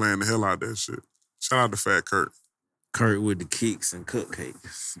 Kurt be playing the hell out of that shit. Shout out to Fat Kurt. Kurt with the kicks and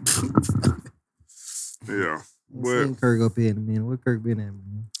cupcakes. Yeah. I seen Kirk up here in a minute. Where Kirk been at,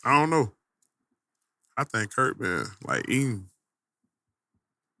 man? I don't know. I think Kurt been like eating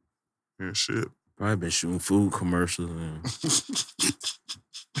and shit. Probably been shooting food commercials and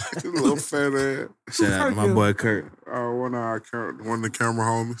Little fat ass. shout out to my boy Kurt. Oh, one of the camera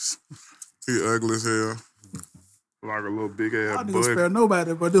homies. He ugly as hell. Like a little big ass I didn't bud. spare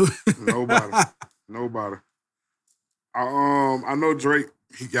nobody, but dude. Nobody. I know Drake.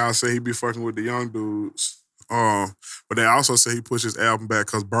 Y'all say he be fucking with the young dudes. But they also say he pushed his album back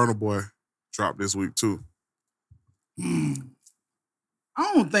because Burna Boy dropped this week too. I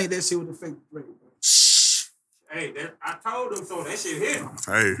don't think that shit would affect Drake. Hey, I told him so. That shit hit.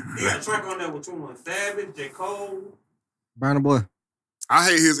 Hey, He got a track on there with 21 Savage, J. Cole. Burna Boy. I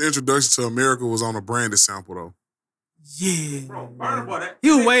hate his introduction to America was on a Branded sample though. Yeah. Bro, Burna Boy, He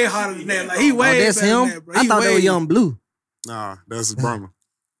was way harder than that. Like, he way that's better him? than that, bro. I thought that was Young Blue. Nah, that's his Burna.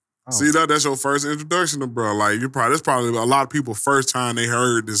 Oh. See that's your first introduction to bro. Like that's probably a lot of people first time they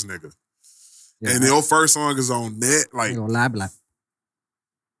heard this nigga. Yeah, And your first song is on net. I Like ain't gonna lie, be like,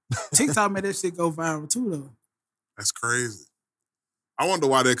 TikTok made that shit go viral too, though. that's crazy. I wonder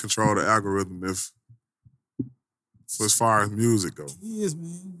why they control the algorithm if as far as music go. He is,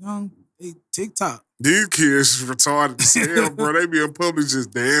 man. Young, TikTok. These kids retarded as hell, bro. They be in public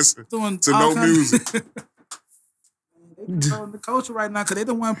just dancing Doing to all no kinds- music. They controlling the culture right now because they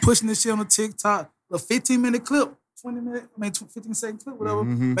the one pushing this shit on the TikTok. A 15-minute clip, 15-second clip, whatever.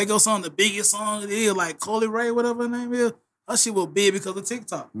 Mhm. Make your song the biggest song it is, like Coley Ray, whatever her name is. Her shit was big because of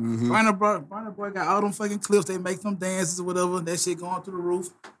TikTok. Mhm. Burna Boy got all them fucking clips. They make them dances or whatever. That shit going through the roof.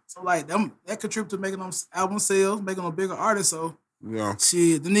 So like that contribute to making them album sales, making them bigger artists. So Yeah.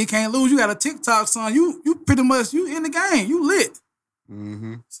 shit, the nigga can't lose. You got a TikTok song. You pretty much you in the game. You lit.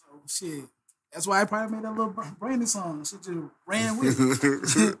 Mm-hmm. So shit. That's why I probably made that little Brandy song. She just ran with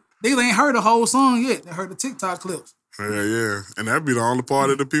it. Niggas ain't heard the whole song yet. They heard the TikTok clips. Yeah. And that'd be the only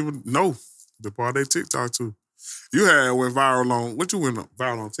part of the people know. The part they TikTok to. You went viral on what you went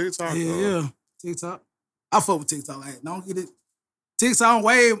viral on TikTok? Yeah. TikTok. I fuck with TikTok. Like, don't get it. TikTok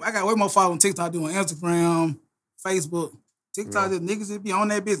I got way more followers on TikTok doing Instagram, Facebook. TikTok, just niggas just be on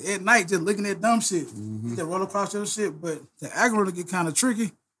that bitch at night just looking at dumb shit. You just roll across your shit. But the algorithm get kind of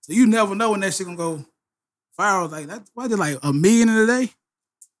tricky. So you never know when that shit gonna go viral. Like, that's why they like 1 million in a day.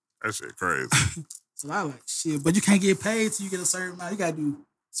 That shit crazy. So I like shit. But you can't get paid till you get a certain amount. You gotta do a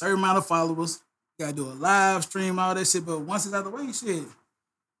certain amount of followers. You gotta do a live stream, all that shit. But once it's out the way, shit,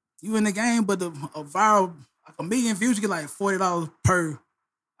 you in the game. But a viral, like 1 million views, you get like $40 per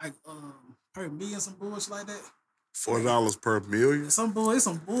million, some bullshit like that. $40 per million? It's some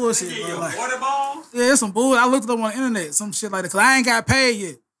bullshit, bro. Like, Water balls? yeah, it's some bull. I looked it up on the internet, some shit like that, cause I ain't got paid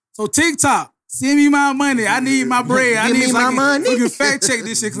yet. So TikTok, send me my money. I need my bread. I Give need me my money. You can fact check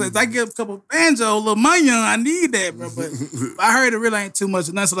this shit, cause if I get a couple banjo, a little money on, I need that, bro. But I heard it really ain't too much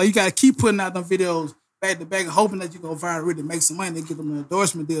of nothing. So like, you gotta keep putting out them videos back to back and hoping that you go viral, really make some money and get them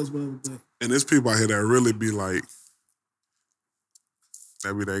endorsement deals, whatever. But And there's people out here that really be like,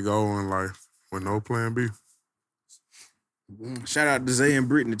 that be they go in life with no plan B. Shout out to Zay and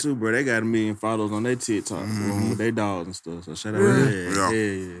Brittany too, bro. They got 1 million followers on their TikTok with their dogs and stuff. So shout out to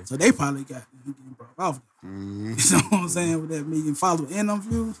them. Yeah. so they probably got getting broke off. Mm-hmm. You know what I'm saying? With that 1 million followers and them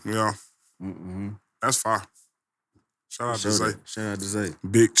views. Yeah. Mm-hmm. That's fine. Shout out to Zay. Shout out to Zay.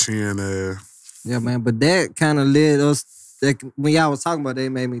 Big chin yeah, man. But that kind of led us. When y'all was talking about that, it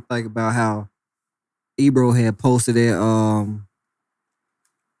made me think about how Ebro had posted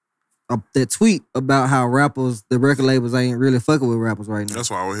that tweet about how rappers, the record labels ain't really fucking with rappers right now. That's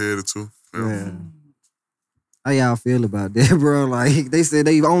why we're headed to. Yeah. How y'all feel about that, bro? Like, they said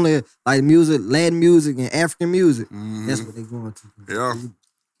they only like music, Latin music and African music. Mm-hmm. That's what they going to.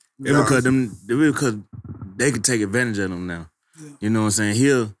 Yeah. Because they could take advantage of them now. Yeah. You know what I'm saying?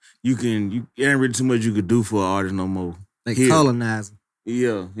 Here, it ain't really too much you could do for an artist no more. They Here. colonizing.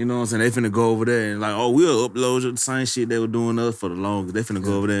 Yeah, you know what I'm saying? They finna go over there and like, oh, we'll upload the same shit they were doing us for the longest. They finna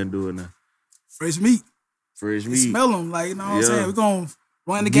go over there and do it now. Fresh meat. Fresh You meat. smell them, like, you know what I'm Yeah. saying? We're gonna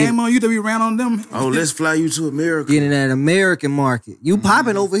run the game on you that we ran on them. Oh, let's fly you to America. Getting that American market. You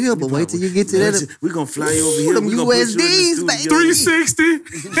popping over here, but wait till you get to that. We gonna fly you over here. Them We gonna put you in the USDs, studio. baby. 360.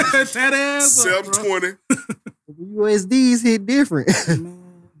 That ass up, bro. 720. USDs hit different. Man,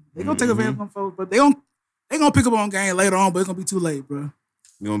 they gonna take advantage of them folks, but they gonna pick up on game later on, but it's gonna be too late, bro.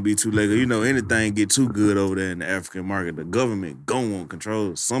 It's gonna be too late. You know, anything get too good over there in the African market, the government gonna want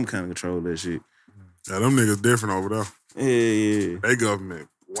control, some kind of control of that shit. Yeah, them niggas different over there. Yeah. They government.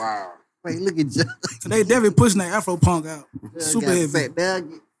 Wow. Wait, look at you. They definitely pushing that Afro punk out. Super heavy. Fat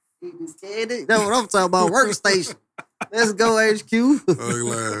dog. That's what I'm talking about. Workstation. Let's go, HQ.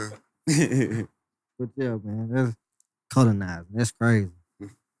 Glad. But yeah, man, that's colonizing. That's crazy.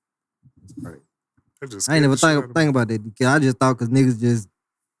 That's crazy. I ain't never think about that because I just thought because niggas just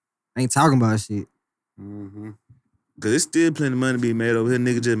ain't talking about shit. Mm-hmm. Cause it's still plenty of money to be made over here.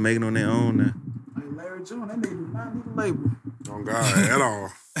 Niggas just making on their own now. Like Larry June, that nigga do not need a label. Oh God, at all.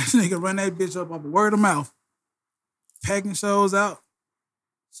 That nigga run that bitch up off of word of mouth. Packing shows out.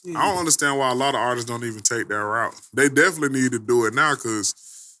 Shit. I don't understand why a lot of artists don't even take that route. They definitely need to do it now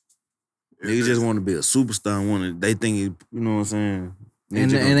because niggas just want to be a superstar and they think you know what I'm saying? And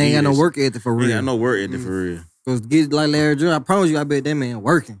they ain't got no work ethic for real. Ain't got no work ethic for real. Cause get like Larry June, I promise you, I bet that man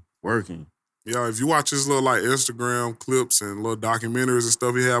working. Yeah, if you watch his little like Instagram clips and little documentaries and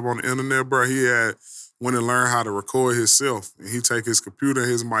stuff he have on the internet, bro, he had went and learned how to record himself. And he take his computer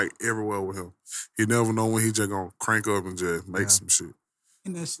and his mic everywhere with him. He never know when he just gonna crank up and just make some shit.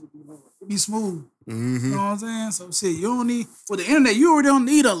 And that shit be smooth. Mm-hmm. You know what I'm saying? So shit, you don't need with the internet, you already don't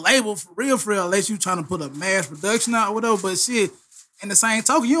need a label for real, unless you trying to put a mass production out or whatever. But shit, in the same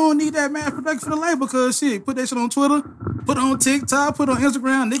token, you don't need that mass production for the label because shit, put that shit on Twitter, put it on TikTok, put it on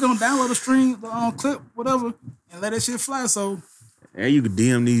Instagram, they gonna download the stream, the clip, whatever, and let that shit fly. So and you could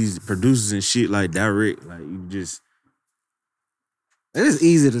DM these producers and shit like direct, like you just. It is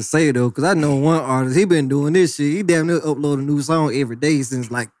easy to say though, because I know one artist, he been doing this shit. He damn near upload a new song every day since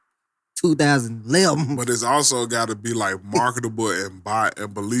like 2011. But it's also got to be like marketable and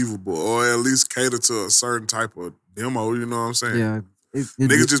believable, or at least cater to a certain type of demo. You know what I'm saying? Yeah.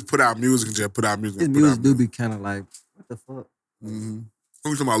 Niggas just put out music and just put out music. His music do be kind of like, what the fuck? Mm-hmm.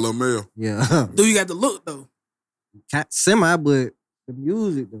 Who talking about Lil Mel? Yeah. Do you got the look though? Semi, but the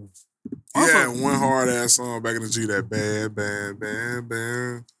music though. He had one hard ass song back in the G that bad.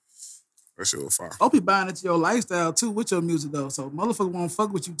 That shit was fire. Hope you buying into your lifestyle too with your music though. So motherfuckers won't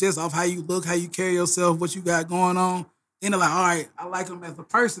fuck with you just off how you look, how you carry yourself, what you got going on. Then they're like, all right, I like him as a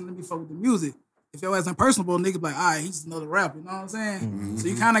person. Let me fuck with the music. If your ass impersonable, nigga be like, all right, he's another rapper. You know what I'm saying? Mm-hmm. So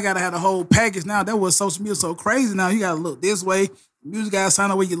you kind of got to have the whole package now. That was social media so crazy now. You got to look this way. Music got to sign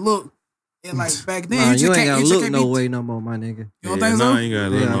the way you look. And like back then, you ain't got to look no way no more, my nigga. You don't think so? You gotta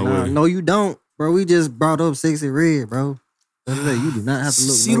look no way. No, you don't, bro. We just brought up Sexy Red, bro. You do not have to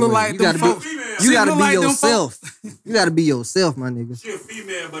look She no look way. like You gotta be like yourself. You gotta be yourself, my nigga. She a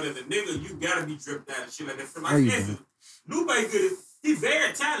female, but as a nigga, you gotta be dripped out and shit like that. For There you like, go. Lupe good. He's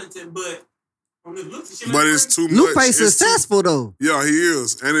very talented, but from his looks and shit But like it's too much. Lupe's successful though. Yeah, he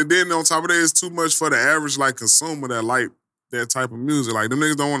is. And then on top of that, it's too much for the average like consumer that like that type of music. Like them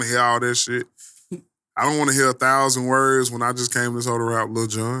niggas don't want to hear all that shit. I don't want to hear 1,000 words when I just came to this whole to rap Lil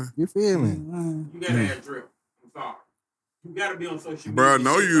Jon. You feel me? You gotta have drip. I'm sorry. You gotta be on social media. Bro,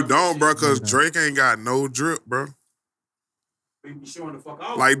 no you don't, bro, because Drake ain't got no drip, bro. You be showing the fuck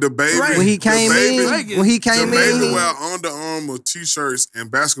off. Like the baby. When he came the baby in, wear Under Armour t-shirts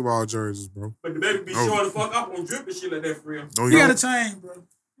and basketball jerseys, bro. But the baby be showing the fuck off on drip and shit like that for real. No, You got a chain, bro.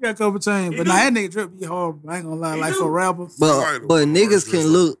 You got a couple chains. But now that nigga drip be hard, bro. I ain't gonna lie. Like for a rapper. but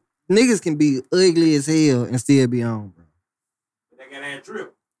niggas can be ugly as hell and still be on, bro. They gotta have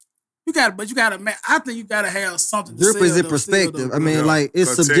drip. You gotta, man. I think you gotta have something. Drip to is sell, in though, perspective. still, I mean, like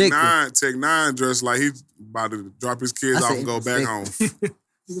it's subjective. Tech Nine dressed like he's about to drop his kids off and go back home.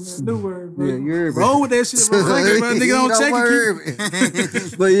 New word, bro. Yeah, you heard me. Roll with that shit, bro. Nigga don't check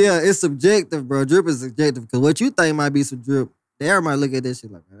it. But yeah, it's subjective, bro. Drip is subjective because what you think might be some drip, everybody look at that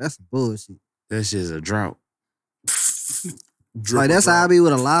shit like, man, that's some bullshit. That shit's a drought. Like that's how I be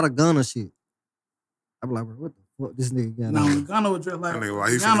with a lot of Gunna shit. I be like, bro, what the fuck this nigga got on? No, Gunna would dress like he Gunna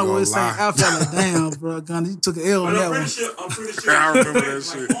finna would go say, lie. I felt like, damn, bro, Gunna, you took an L on that one. I'm pretty sure. I remember that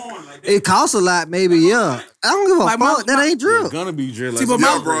shit. It costs a lot, maybe, yeah. I don't give a Like fuck. That ain't drip. Gonna be drilled See, like but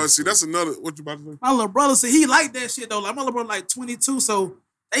Yeah, my- bro. See, that's another. What you about to do? My little brother said he liked that shit though. Like my little brother like 22, so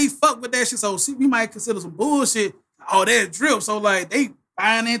they fuck with that shit. So see, we might consider some bullshit. Oh, that drip. So like they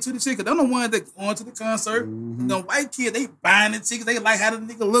buying into the shit because they're the ones that going to the concert. Mm-hmm. The white kid, they buying the tickets. They like how the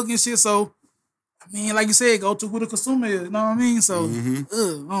nigga look and shit. So I mean, like you said, go to who the consumer is. You know what I mean? So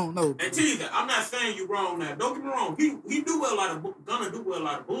Mm-hmm. I don't know. And Teaser, I'm not saying you wrong now. Don't get me wrong. He do wear a lot of Gunna do wear a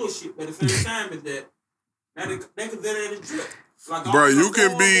lot of bullshit, but at the same time is that now they consider that a drip. Like, Bro, all you the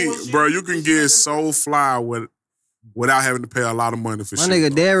can be, bullshit, bro. You can shit get like so fly without having to pay a lot of money for My shit. nigga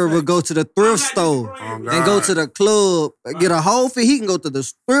Darryl would go to the thrift store Oh, and go God. to the club, get a whole fit. He can go to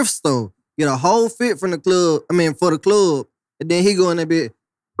the thrift store, get a whole fit from the club. I mean, for the club, and then he go in there bit.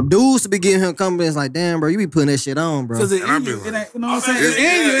 Dudes to be giving him compliments like, damn, bro, you be putting that shit on, bro. Because it And I in be you, like- it ain't, you know what I'm saying? It's, It's in you,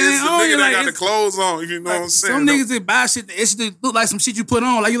 it it's ain't the on nigga you. that Like, got the it's- clothes on. You know what I'm saying? some niggas that buy shit that actually look like some shit you put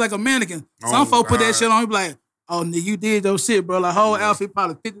on, like you like a mannequin. Some Oh, folk put that God. shit on, you be like, oh, nigga, you did your shit, bro. Like whole outfit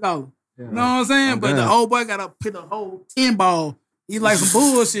probably $50. You know what I'm saying? But the old boy got to put a whole 10 ball. He like some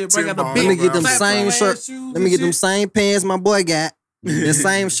bullshit, bro. Got the big. Let me get them same shirt. Let me get them same pants my boy got. The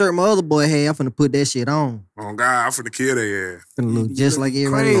same shirt my other boy had. I'm finna put that shit on. Oh God, I'm finna kill their ass. Finna look just like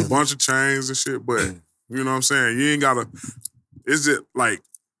everybody else. A bunch of chains and shit, but you know what I'm saying? You ain't gotta. It's just like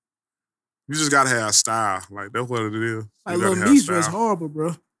you just gotta have style. Like that's what it is. Like Lil Meech dress horrible,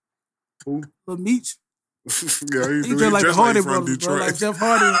 bro. Who? Lil Meech. Yeah, he dressed like the Hardy brothers, bro. Like Jeff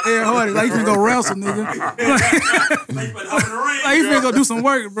Hardy and Ed Hardy. Like he finna go wrestle, nigga. Like he finna go do some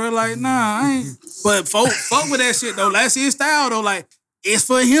work, bro. Like, nah, I ain't. But fuck with that shit, though. That's his style, though. Like, it's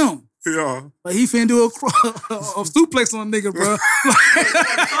for him. Yeah. But he finna do a suplex on a nigga, bro.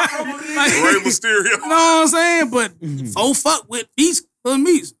 Like, Ray Mysterio. You know what I'm saying? But fuck with Meech, Lil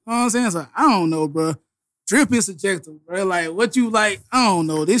Meech. You know what I'm saying? So, I don't know, bro. Drip is subjective, bro. Like, what you like, I don't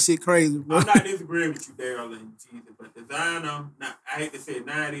know. This shit crazy, bro. I'm not disagreeing with you there, but designer, I hate to say it,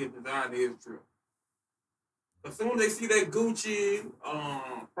 nowadays designer is drip. As soon as they see that Gucci,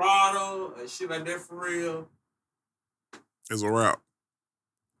 Prada, and shit like that for real, it's a wrap.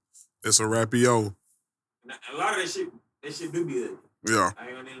 It's a rapio. A lot of that shit do be ugly. Yeah. I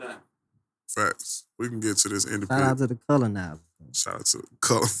ain't gonna lie. Facts. We can get to this independent. Shout out to the color now. Shout out to the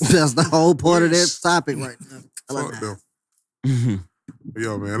color. That's the whole part of that topic right now. Fuck them.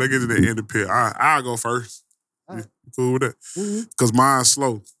 Yo, man, let's get to the independent. I'll go first. You cool with that? Because mine's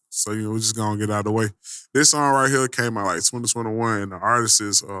slow. So, we're just going to get out of the way. This song right here came out like 2021, and the artist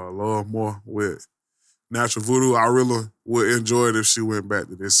is Love More with Natural Voodoo. I really would enjoy it if she went back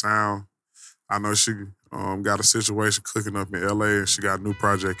to this sound. I know she got a situation cooking up in LA, and she got a new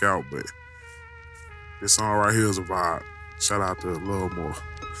project out, but this song right here is a vibe. Shout out to Love More.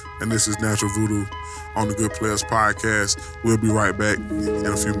 And this is Natural Voodoo on the Good Players Podcast. We'll be right back in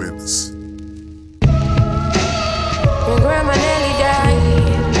a few minutes. When Grandma Nelly died,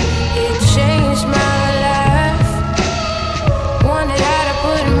 it changed my life. Wanted her to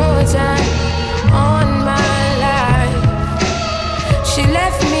put more time on my life. She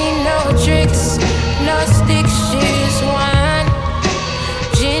left me no tricks, no sticks, just one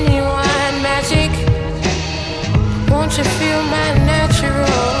genuine magic. Won't you feel my natural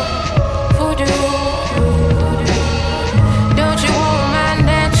voodoo? Don't you want my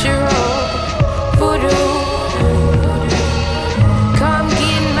natural voodoo? Come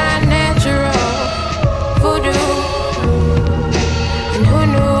get my natural voodoo. And who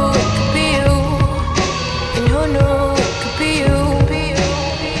knew it could be you? And who knew it could be you?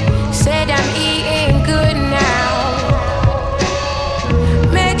 Said I'm eating good now.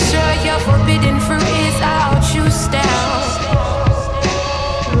 Make sure your forbidden fruit is all juiced out.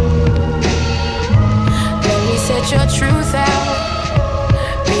 Let me set your truth out.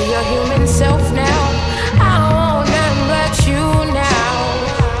 Be your human self now. I don't want nothing but you now.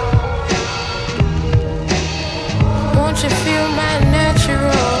 Won't you feel my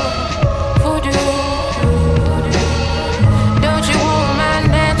natural voodoo? Don't you want my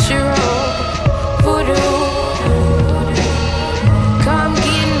natural voodoo? Come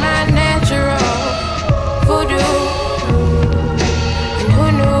get my natural voodoo. And who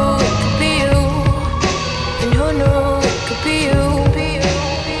knew it could be you? And who knew it could be you?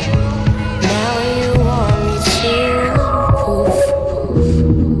 Now you want me to poof.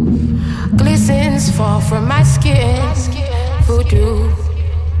 Glistens fall from my skin. Voodoo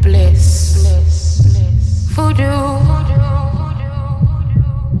bliss. Voodoo.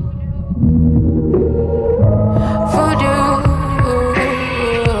 Voodoo.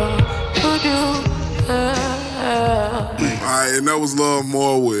 Alright, and that was Love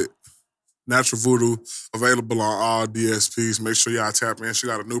More with Natural Voodoo, available on all DSPs. Make sure y'all tap in. She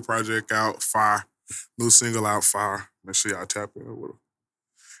got a new project out, fire. New single out, fire. Make sure y'all tap in with her.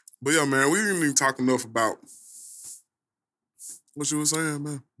 But yeah, man, we didn't even talk enough about what you were saying,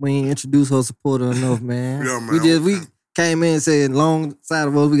 man. We ain't introduced her supporter enough, man. Yeah, man. We came in and said, alongside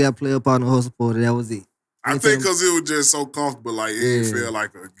of us, we got to play up on her supporter. That was it. I think because it was just so comfortable, like, it didn't feel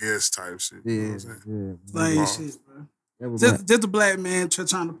like a guest type shit. You know what I'm saying? Lame shit, bro. Just a black man trying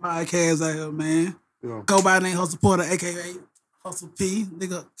to podcast out here, man. Yeah. Go by the name Hussle Porter, a.k.a. Hussle P.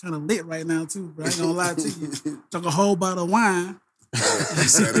 Nigga kind of lit right now, too, bro. I ain't gonna lie to you. Took a whole bottle of wine.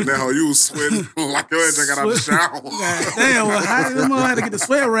 Said now you was sweating like your ass just got out the shower. God damn, well, how did this mother had to get the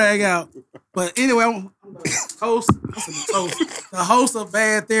sweat rag out? But anyway, I'm the host of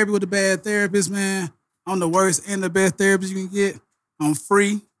Bad Therapy with the Bad Therapist, man. I'm the worst and the best therapist you can get. I'm free.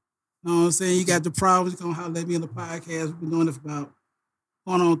 You know what I'm saying? You got the problems, you can holler at me on the podcast. We've been doing it for about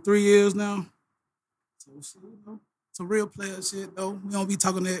going on 3 years now. So shit, some real player shit though. We don't be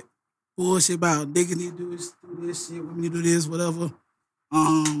talking that bullshit about niggas need to do this shit, women need to do this, whatever.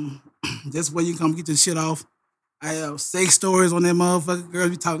 That's where you come get your shit off. I have sex stories on that motherfucker. Girls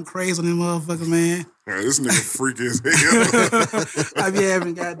be talking crazy on that motherfucker, man. Man, this nigga freaky as hell. I be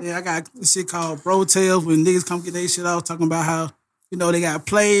having goddamn. I got this shit called bro tales when niggas come get their shit off talking about how they got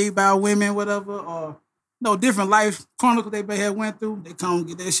played by women, whatever, or different life chronicles they may have went through. They come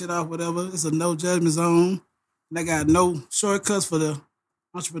get their shit off, whatever. It's a no judgment zone. And they got no shortcuts for the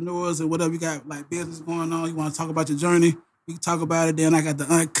entrepreneurs and whatever you got like business going on. You want to talk about your journey? We can talk about it. Then I got the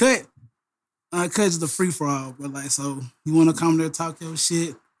uncut. Uncut is the free for all, but like, so you want to come there, talk your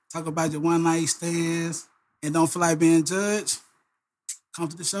shit, talk about your one night stands, and don't feel like being judged. Come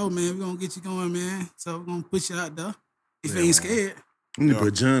to the show, man. We're gonna get you going, man. So we're gonna put you out there. If you ain't scared. You need to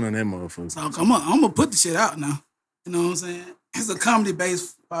put John on that motherfucker. So come on, I'm gonna put the shit out now. You know what I'm saying? It's a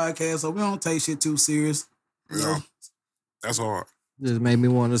comedy-based podcast, so we don't take shit too serious. Yeah. That's hard. Just made me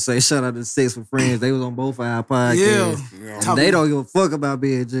want to say shout out to Sex with Friends. They was on both of our podcasts. Yeah. They don't give a fuck about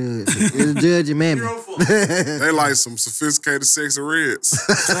being judged. It's judging mammy. They like some sophisticated sexy reds.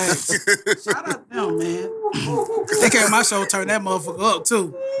 Shout out to them, man. They came to my show, turn that motherfucker up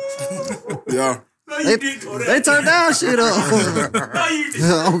too. Yeah. They turned down shit up.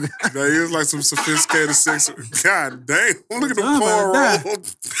 Okay. That is like some sophisticated sexy. God damn. Look at the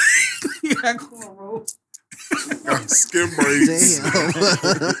cornrows. Yeah, cornrows. Skin braids.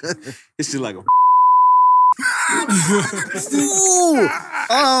 It's just like a. Ooh,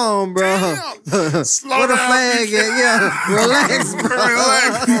 oh, bro. Slow What a down. flag at? Yeah, relax, bro.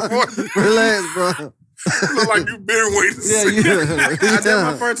 Relax, bro. Look like you been waiting to see. That's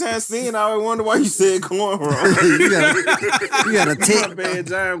my first time seeing it. I always wonder why you said cornrow. you got a tick. Bad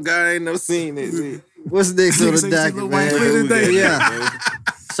job, guy. I ain't never seen it. What's next on the docket, man? Yeah.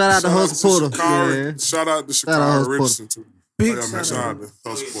 Shout out to Hussle Porter. Yeah. Shout out to Shakara Richardson, too. Big shout out to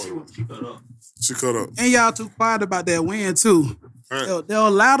Hussle Porter. She cut up. And y'all too quiet about that win, too. Right. They were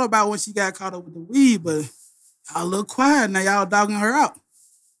loud about when she got caught up with the weed, but y'all look quiet. Now y'all dogging her out.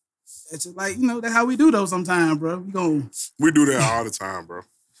 It's just like, that's how we do those sometimes, bro. We do that all the time, bro.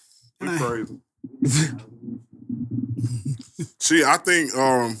 We crazy. I think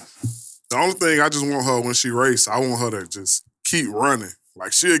the only thing I just want her when she race, I want her to just keep running.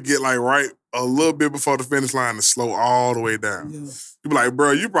 Like she'll get like right a little bit before the finish line and slow all the way down. Yeah. You be like,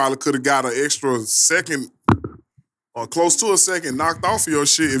 bro, you probably could have got an extra second or close to a second knocked off of your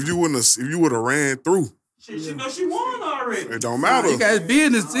shit if you would have ran through. She know she won already. It don't matter. You guys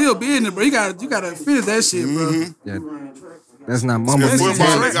business still business, bro. You gotta finish that shit, bro. Yeah. That's not mama.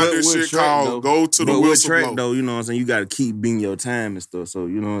 Football, they got this shit called go to the whistle blow. Though, you know what I'm saying? You gotta keep being your time and stuff. So,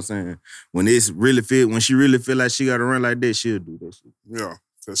 you know what I'm saying? When she really feel like she gotta run like that, she'll do that shit. Yeah.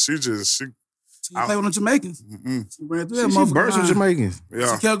 Cause she play with the Jamaicans. Mm-hmm. She ran through that She burst with Jamaicans.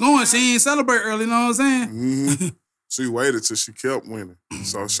 Yeah. She kept going. She ain't celebrate early, you know what I'm saying? Mm-hmm. She waited till she kept winning.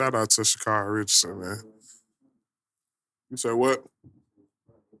 So shout out to Shakara Richardson, man. You say what?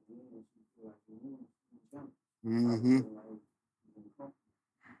 Mm-hmm.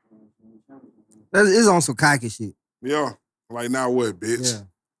 It's on some cocky shit. Yeah. Like now what, bitch? Yeah.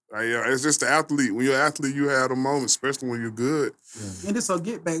 Like, yeah, it's just the athlete. When you're an athlete, you have a moment, especially when you're good. Yeah. And this her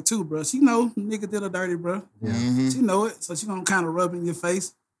get back too, bro. She know nigga did her dirty, bro. Yeah. Mm-hmm. She know it, so she gonna kind of rub it in your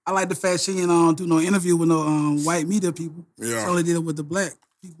face. I like the fact she ain't do no interview with no white media people. Yeah. She only did it with the black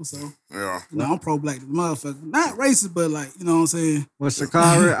people, so yeah. I'm pro-black to the motherfucker. Not racist, but like, you know what I'm saying? Well,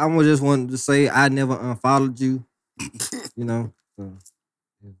 Shakara, I just wanted to say I never unfollowed you. You know? So,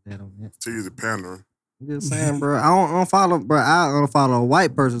 that on that. To you the pandering. I'm just saying, bro. I don't unfollow, bro. I unfollow a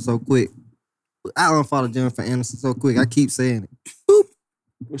white person so quick. I unfollow Jennifer Aniston so quick. I keep saying it. Boop.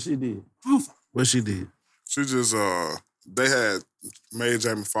 What she did? What she did? She just, they had made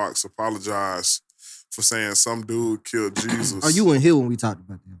Jamie Foxx apologize for saying some dude killed Jesus. Oh, you weren't here when we talked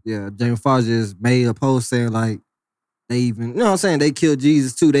about that. Yeah, Jamie Foxx just made a post saying like they even, you know what I'm saying, they killed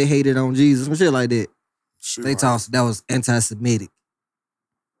Jesus too. They hated on Jesus and shit like that. They tossed that was anti-Semitic.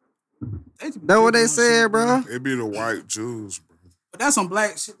 That's what they said, bro. It be the white Jews, bro. But that's some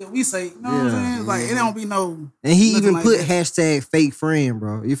black shit that we say, you know what I'm saying? Like, it don't be no... And he even like put that. hashtag fake friend,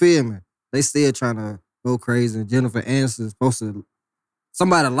 bro. You feel me? They still trying to go crazy. And Jennifer Aniston supposed to...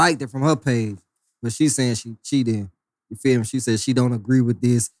 Somebody liked it from her page, but she's saying she cheated. You feel me? She said she don't agree with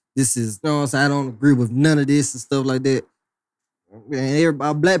this. This is... You know what I'm saying? I don't agree with none of this and stuff like that. And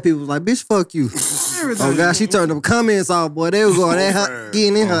everybody, black people was like, bitch, fuck you. Oh, God, she turned the comments off, boy. They was going at her,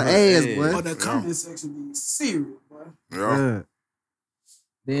 getting in her ass, boy. Oh, the comment section be serious, boy. Yeah.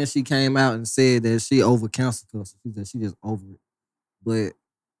 Then she came out and said that she over cancel culture. She said she just over it. But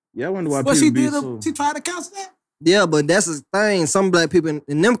yeah, I wonder why But people she be did. so... She tried to cancel that. yeah, but that's the thing. Some black people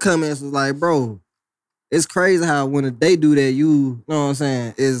in them comments was like, bro, it's crazy how when they do that, you know what I'm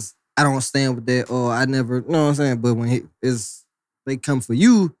saying, is I don't stand with that or I never, you know what I'm saying? But when they come for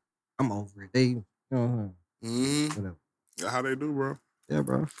you, I'm over it. They, you know what I'm saying? Whatever. Yeah, how they do, bro. Yeah,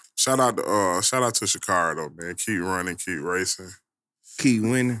 bro. Shout out to Shakara though, man. Keep running, keep racing. Keep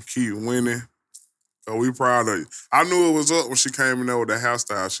winning. Keep winning. So we proud of you. I knew it was up when she came in there with that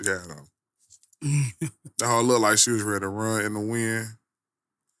hairstyle she had on. That whole looked like she was ready to run in the wind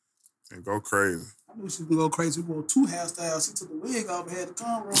and go crazy. I knew she was gonna go crazy. We wore 2 hairstyles. She took the wig off and had the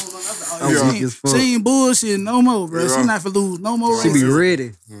cornrows on. I was like, oh, she ain't bullshit no more, bro. Yeah. She not for lose no more. She be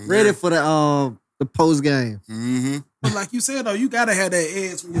ready. Ready for the post game. But like you said, though, you gotta have that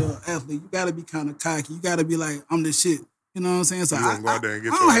edge when you're an athlete. You gotta be kind of cocky. You gotta be like, I'm the shit. You know what I'm saying? So I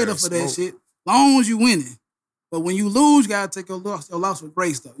don't hate her for that shit. Long as you winning. But when you lose, you gotta take your loss with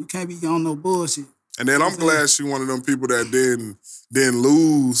grace, though. You can't be on no bullshit. And then I'm glad she one of them people that didn't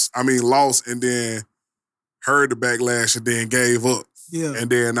lost and then heard the backlash and then gave up. Yeah. And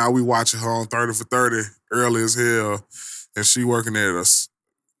then now we watching her on 30 for 30 early as hell. And she working at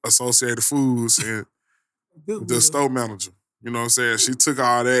Associated Foods and the store manager. You know what I'm saying? She took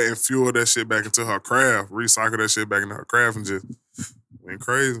all that and fueled that shit back into her craft, recycled that shit back into her craft and just went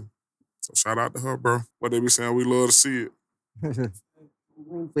crazy. So shout out to her, bro. What they be saying, we love to see it.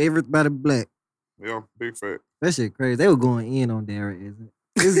 For everybody black. Yeah, big fact. That shit crazy. They were going in on Derek, isn't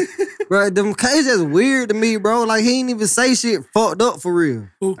it? Bro, it's just weird to me, bro. Like, he ain't even say shit fucked up for real.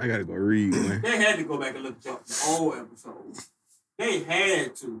 I gotta go read, man. They had to go back and look at the old episode. They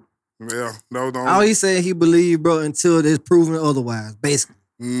had to. Yeah, that was the only... All he said he believed, bro, until it's proven otherwise, basically.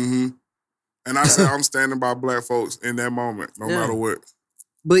 And I said I'm standing by black folks in that moment, no matter what.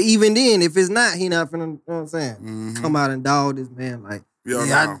 But even then, if it's not, he not finna, you know what I'm saying? Come out and dog this man like,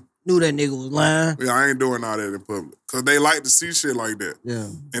 I knew that nigga was lying. Yeah, I ain't doing all that in public. Because they like to see shit like that. Yeah.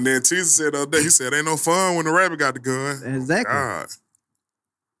 And then Teaser said the other day, he said, ain't no fun when the rabbit got the gun. Exactly. God.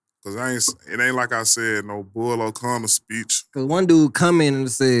 Because it ain't like I said, no Bull O'Connor speech. Because one dude come in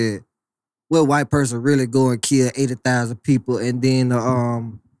and said, what white person really go and kill 80,000 people and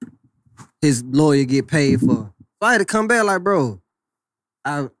then his lawyer get paid for? So I had to come back like, bro,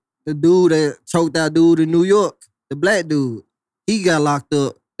 the dude that choked that dude in New York, the black dude, he got locked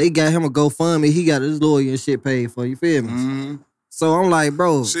up. They got him a GoFundMe. He got his lawyer and shit paid for. You feel me? So I'm like,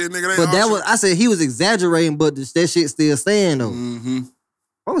 bro. Shit, nigga, but I said he was exaggerating, but that shit still staying though.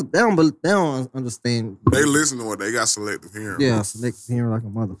 They don't understand. They listen to what they got selective hearing. Yeah, selective hearing like a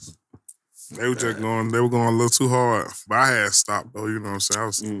motherfucker. They were just going a little too hard. But I had stopped though, you know what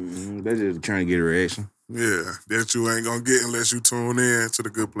I'm saying? They just trying to get a reaction. Yeah, that you ain't gonna get unless you tune in to the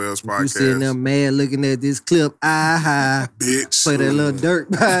Good Players podcast. You sitting there mad looking at this clip, bitch. Play that little dirt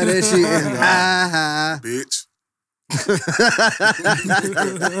by that shit, bitch.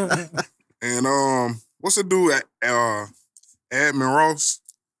 And what's the dude Admin Ross?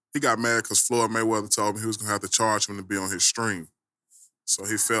 He got mad because Floyd Mayweather told him he was gonna have to charge him to be on his stream. So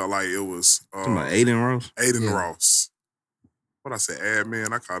he felt like it was Aiden Ross? Aiden Ross. What I say,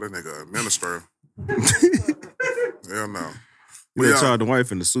 admin? I call that nigga administrator. Hell no. We got charged the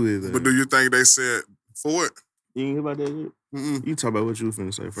wife in the suit. But do you think they said for it? You ain't hear about that yet? You talk about what you was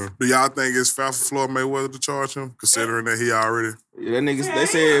finna say first. Do y'all think it's fair for Floyd Mayweather to charge him, considering that he already? Yeah, that nigga. They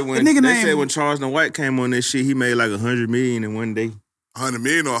said when Charles the White came on this shit, he made like $100 million in one day. 100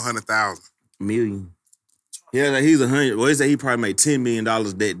 million or 100,000? Million. Yeah, like he's 100. Well, he said he probably made $10 million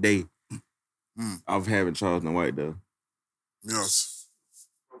that day off having Charles the White though. Yes.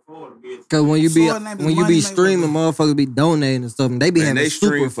 Cause when you be streaming, motherfuckers be donating and stuff, and they be having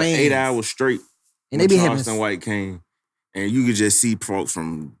super for fans. 8 hours straight. And they be having Charleston White came, and you could just see folks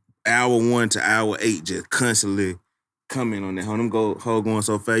from hour 1 to hour 8 just constantly coming on that. How them going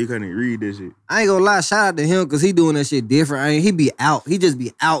so fast you couldn't even read this shit. I ain't gonna lie, shout out to him because he doing that shit different. He be out. He just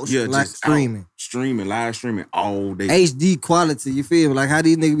be out, like streaming. Live streaming all day. HD quality, you feel me? Like how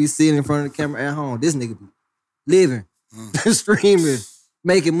these niggas be sitting in front of the camera at home. This nigga be living, streaming,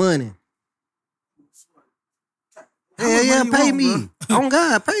 making money. Hell yeah, pay me. Oh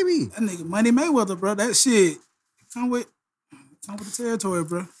God, pay me. That nigga Money Mayweather, bro. That shit come with the territory,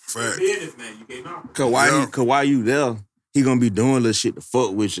 bro. Fact. Cause while you there, he gonna be doing little shit to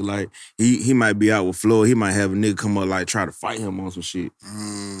fuck with you. Like he might be out with Floyd. He might have a nigga come up like try to fight him on some shit.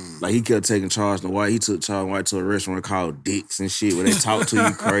 Like he kept taking Charles the White. He took Charles White to a restaurant called Dick's and shit where they talk to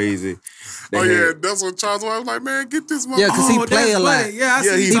you crazy. That's what Charles White was like, man, get this motherfucker. Yeah, cause he play a lot.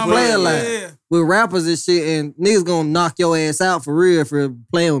 Yeah, he play a lot with rappers and shit, and niggas gonna knock your ass out for real for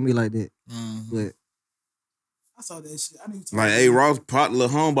playing with me like that. But I saw that shit. I need to like, hey, Ross, little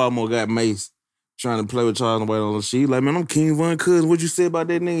homeball more got maced trying to play with Charles White on the shit. Like, man, I'm King Von Cousin. What you say about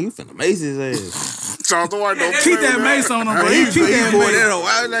that nigga? You finna mace his ass. Charleston White don't Keep that mace on him, bro. He Keep that pulled mace. that on.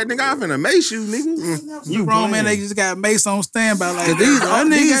 I was like, nigga, I'm finna mace you, nigga. You grown man, they just got mace on standby like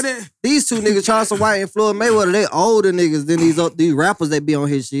these two niggas, Charleston White and Floyd Mayweather, they older niggas than these rappers that be on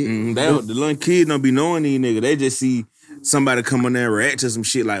his shit. The little kids don't be knowing these niggas. They just see somebody come on there and react to some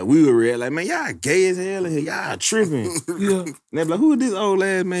shit like we would react. Like, man, y'all gay as hell in here. Y'all tripping. Yeah. And they be like, who is this old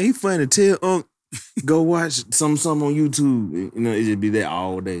ass man? He funny. Tell Unc, go watch some on YouTube. You know, it just be that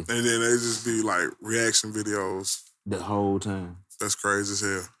all day. And then they just be like reaction videos. The whole time. That's crazy as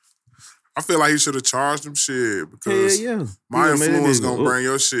hell. I feel like he should have charged them shit because my Yeah, influence gonna bring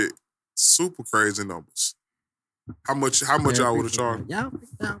your shit super crazy numbers. How much y'all would have charged?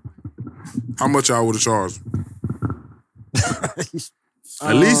 How much y'all would have charged?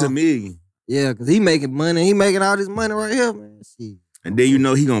 At least $1 million. Yeah, because he making money. He making all this money right here, man. Shit. And then you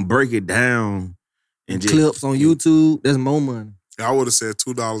know he gonna break it down and just clips on YouTube. That's more money. Yeah, I would have said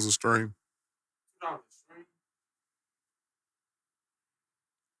 $2 a stream.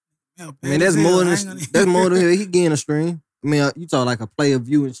 I mean, that's more than he getting a stream. I mean, you talk like a player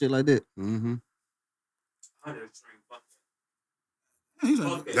view and shit like that. Mm-hmm.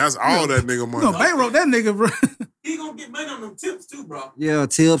 That's all that nigga money. You gonna bankroll that nigga, bro. He gonna get money on them tips too, bro. Yeah,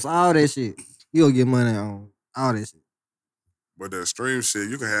 tips, all that shit. You gonna get money on all that shit. But that stream shit,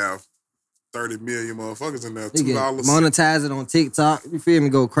 you can have 30 million motherfuckers in there. He $2. Monetize it on TikTok. You feel me?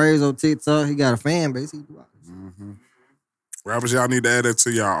 Go crazy on TikTok. He got a fan base. He do all this. Mm-hmm. Rappers, y'all need to add that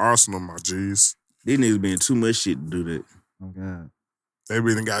to y'all arsenal, my G's. These niggas been too much shit to do that. Oh, God. They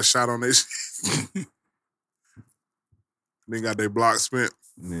been got shot on their shit. They got their block spent.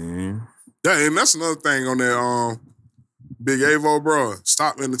 Man. Yeah, and that's another thing on that Big Avo, bro.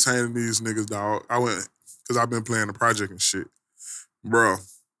 Stop entertaining these niggas, dog. I went, because I've been playing the project and shit. Bro,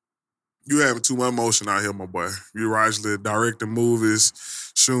 you having too much motion out here, my boy. You actually directing movies,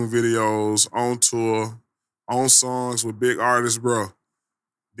 shooting videos, on tour, on songs with big artists, bro.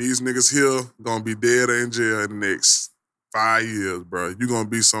 These niggas here gonna be dead or in jail in the next 5 years, bro. You gonna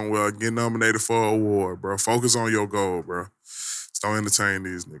be somewhere, get nominated for an award, bro. Focus on your goal, bro. Just don't entertain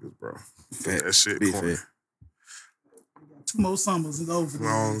these niggas, bro. That shit corny. 2 more summers is over.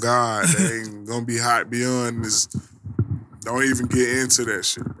 Oh, God. They ain't gonna be hot beyond this. Don't even get into that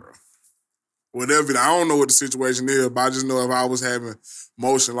shit, bro. Whatever, I don't know what the situation is, but I just know if I was having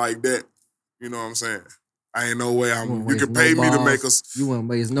motion like that, you know what I'm saying? I ain't no way you can pay me to make us. You want to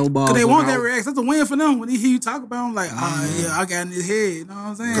waste no balls. Cause they want that reaction. That's a win for them. When they hear you talk about them, like, yeah, I got in his head. You know what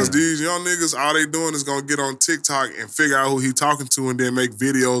I'm saying? Because these young niggas, all they doing is gonna get on TikTok and figure out who he talking to and then make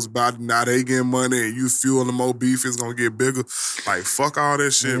videos about it. Now they getting money and you fueling more beef. It's gonna get bigger. Like, fuck all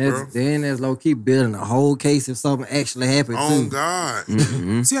that shit, bro. Then that's low-key building a whole case if something actually happened, Oh, too. God.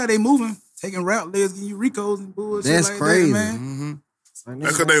 Mm-hmm. See how they moving? Taking rap legs, getting you Ricos and bullshit. That's like crazy. that, man. Mm-hmm.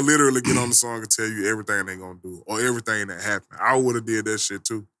 That's because they literally get on the song and tell you everything they gonna do or everything that happened. I would have did that shit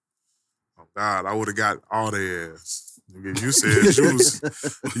too. Oh God, I would have got all their ass. Nigga,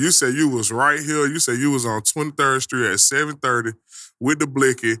 you said you was right here. You said you was on 23rd Street at 7:30 with the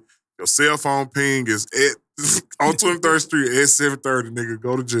blicky. Your cell phone ping is on 23rd Street at 7:30. Nigga,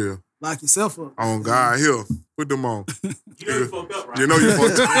 go to jail. Lock yourself up. Oh God, here, put them on. You know you fucked up, right? You know you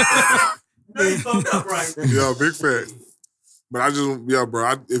fucked up. You know you fucked up, right? Yeah, big fat. But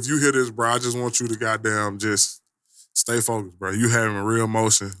bro, if you hear this, bro, I just want you to goddamn just stay focused, bro. You having a real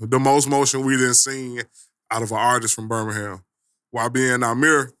motion. The most motion we done seen out of an artist from Birmingham. While being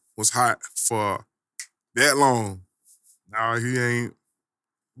Amir was hot for that long. Now he ain't.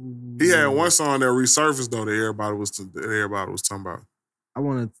 He had one song that resurfaced though that everybody was talking about. I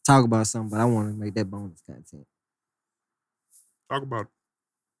want to talk about something, but I want to make that bonus content. Talk about it.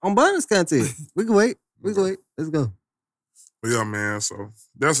 On bonus content. We can wait. Let's go. But yeah, man, so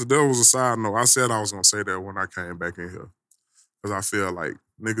that was a side note. I said I was going to say that when I came back in here. Because I feel like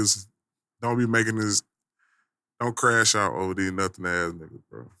niggas don't be making this, don't crash out over these nothing ass niggas,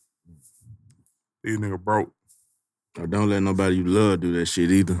 bro. These niggas broke. Or don't let nobody you love do that shit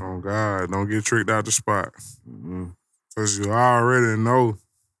either. Oh, God, don't get tricked out the spot. Mm-hmm. Because you already know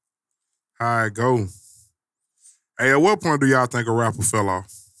how it go. Hey, at what point do y'all think a rapper fell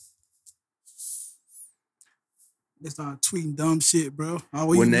off? They start tweeting dumb shit, bro.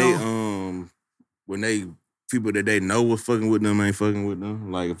 When they people that they know was fucking with them ain't fucking with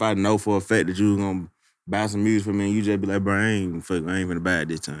them. Like if I know for a fact that you was gonna buy some music for me and you just be like, bro, I ain't gonna buy it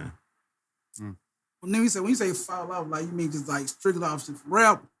this time. When you say fall off, like you mean just like strictly off shit from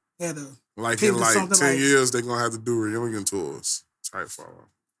rap, had a like in like 10 years they gonna have to do reunion tours type fall off.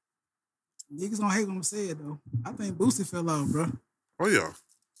 Niggas gonna hate when I say it though. I think Boosie fell off, bro. Oh yeah.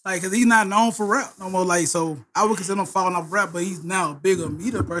 Like, cause he's not known for rap no more. Like, so I would consider him falling off rap, but he's now a bigger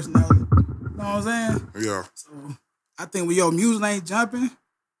media personality. You know know what I'm saying? Yeah. So I think when your music ain't jumping,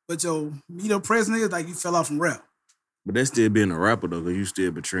 but your media presence is like you fell off from rap. But that's still being a rapper though, because you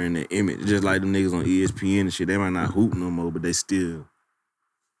still betraying that image. Just like them niggas on ESPN and shit, they might not hoop no more, but they still.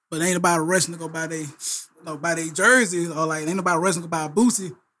 But ain't nobody rushing to go buy their jersey, or like ain't nobody rushing to go buy a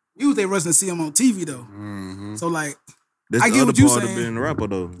Boosie. Usually they rushing to see him on TV though. Mm-hmm. So like, that's I the get other what you part saying. of being a rapper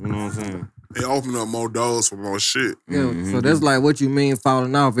though. You know what I'm saying? It opened up more doors for more shit. Yeah, so that's like what you mean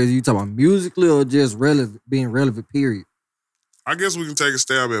falling off. Is you talking about musically or just being relevant, period? I guess we can take a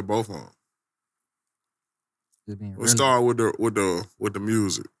stab at both of them. Just being We'll relevant. start with the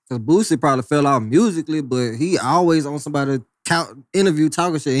music. Because Boosie probably fell off musically, but he always on somebody interview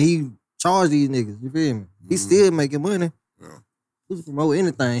talking shit, and he charged these niggas. You feel me? He's still making money. Yeah. Boosie promote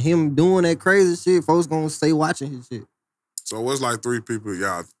anything. Him doing that crazy shit, folks gonna stay watching his shit. So what's like 2 to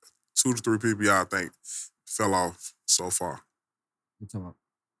 3 people y'all think fell off so far? You talking about?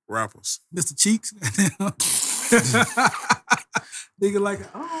 Rappers. Mr. Cheeks. Nigga like,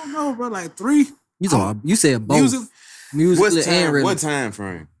 I don't know, bro, like 3. You talking about? You said both. Musically and relevant. What time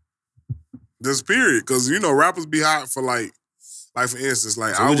frame? This period, because you know rappers be hot for like for instance,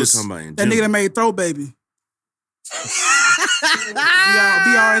 like So I we was just talking about in that nigga general. that made Throw Baby.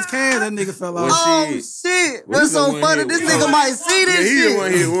 BRS Cash, that nigga fell off. Oh shit. shit! Well, That's this so a funny. one-hit This wonder. nigga might see Yeah, this he shit. a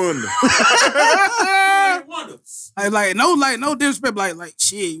one hit wonder. Like no disrespect, like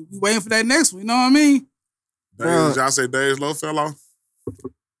shit, we waiting for that next one, you know what I mean? Y'all say Dej Loaf fell off?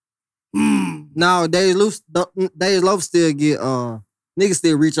 No, Dej Loaf still get niggas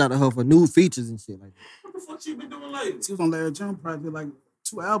still reach out to her for new features and shit like that. What the fuck she been doing lately? She was on Larry Jones probably like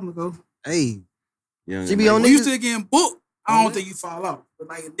 2 albums ago. Hey, Young she and be on When you niggas. still getting booked, I don't think you fall off. But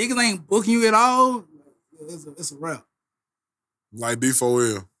like if niggas ain't booking you at all, it's a wrap. Like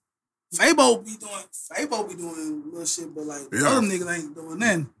D4L. Fabo be doing little shit, but like the Yeah. other niggas ain't doing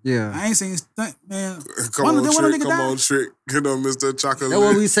nothing. Yeah, I ain't seen stunt, man. Come One of on, them- one of Trick. them nigga Come died. on, Trick. Get on Mr. Chocolate. that's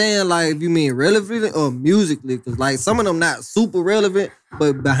what we saying. Like, if you mean relevant or musically, because like some of them not super relevant,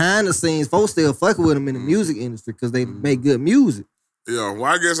 but behind the scenes, folks still fucking with them in the music industry because they make good music. Yeah, well,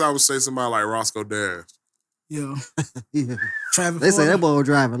 I guess I would say somebody like Roscoe Dash. Yeah. Yeah. Travis They say that boy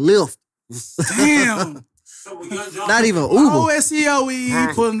driving Lyft, Damn. So with Young John, not even Oh, Uber. SEO,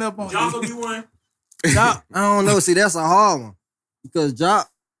 he pulling up on John you. gonna be one. Yup. I don't know. See, that's a hard one because Jock,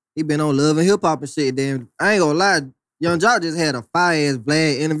 he been on Love and Hip Hop and shit. Damn, I ain't gonna lie. Young Jock just had a fire ass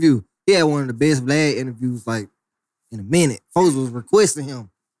Vlad interview. He had one of the best Vlad interviews like in a minute. Folks was requesting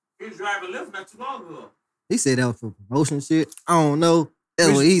him. He was driving Lyft not too long ago. He said that was for promotion shit. I don't know.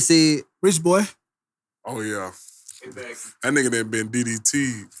 That's what he said. Rich boy. Oh, yeah. Exactly. That nigga that been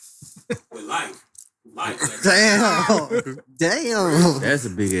DDT'd. With life. Like, Damn. Damn. That's a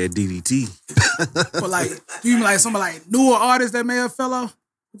big ass DDT. But like, do you mean like some like newer artists that may have fell off?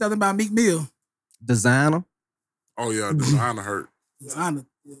 You talking about Meek Mill? Designer. Oh, yeah, Designer hurt. Designer.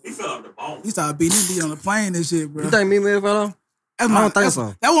 he fell off the bone. He started beating his beat on the plane and shit, bro. You think me, man, fellow? That's I my- don't think that's-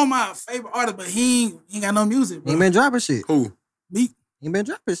 so. That was my favorite artist, but he ain't got no music, He bro. ain't been dropping shit. Who? Meek. He ain't been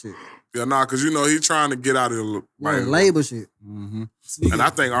dropping shit. Yeah, nah, because you know he trying to get out of the Like label shit. Mm-hmm. And I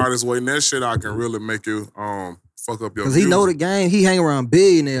think artists waiting that shit out can really make you fuck up your Cause he music. know the game. He hang around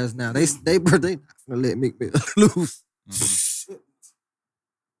billionaires now. They not gonna let Meek Mill loose.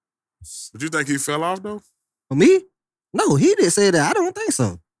 But you think he fell off though? For me? No, he didn't say that. I don't think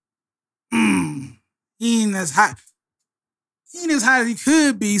so. He ain't as hot. He ain't as hot as he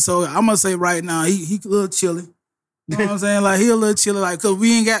could be. So I'm gonna say right now, he a little chilly. You know what I'm saying? Like he a little chilly. Like cause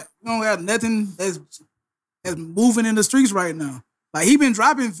we don't got nothing that's moving in the streets right now. Like he been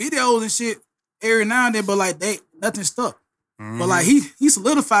dropping videos and shit every now and then, but like nothing stuck. But like he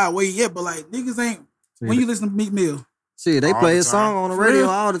solidified where he at. But like niggas ain't when you listen to Meek Mill. Shit, they All play the a song time. on the For radio real?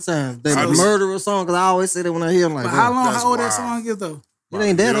 all the time. They I the just- murderer song, cause I always say that when I hear them like, But how long? That's How old that wild. song is though? it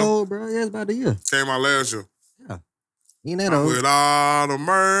ain't that Yeah. old, bro. Yeah, it's about a year. Came out last year. He ain't that old. With all the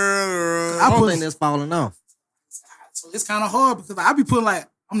murderers. I don't put- think that's falling off. So it's kind of hard because I be putting like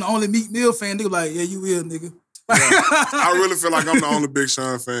I'm the only Meek Mill fan. Nigga like yeah you will nigga. I really feel like I'm the only Big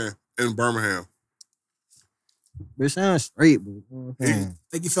Sean fan in Birmingham. But Sean straight, bro.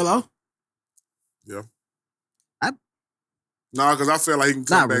 Think you fell off? Yeah. I- No, because I feel like he can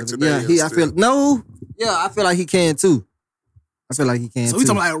come Not back really. today. Yeah, and I still- feel no. Yeah, I feel like he can too. I feel like he can So too. we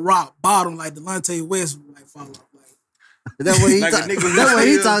talking like rock bottom like Delonte West like fall off. Like that's what he Like a talking. nigga who That's what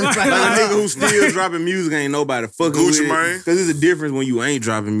he still- talking Like a about. nigga who still dropping music ain't nobody fucking Gucci with Mane. it. Cause there's a difference when you ain't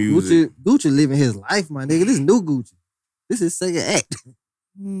dropping music. Gucci living his life, my nigga. This is new Gucci. This is second act.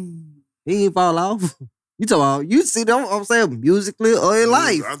 He ain't fall off. You talking about, you see them, I'm saying musically or in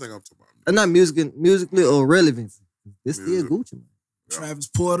life. I think I'm talking about Not musically or relevancy. This still Music. Gucci, man. Travis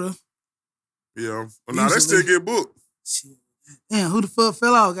Porter. Yeah. But now they still get booked. Shit. Damn, who the fuck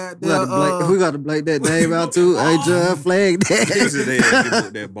fell out? Goddamn. We got to blake that name out too. Hey, Judge, flag that. They get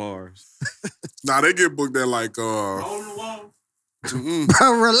booked at bars. Nah, they get booked at like On the wall.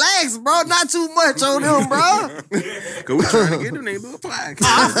 Bro, relax, bro. Not too much on them, bro. Cause we trying to get them niggas a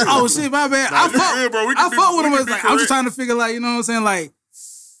podcast. Oh shit, my bad. Nah, I you good, bro. We can fuck with we them. can be Like, I'm just correct. trying to figure, like, you know what I'm saying, like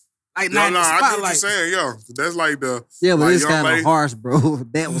No, not no, I get what you're spotlight. saying, yo. That's like the Yeah, but like it's young kind of lady. harsh, bro.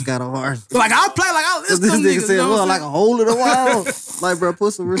 That was kind of harsh. Like I play, like I This listen to them nigga niggas. said, You know well, what like I'm a hole in the wall. Like, bro,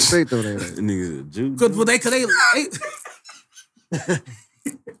 put some respect on that. Niggas a Jew. saying? Cause they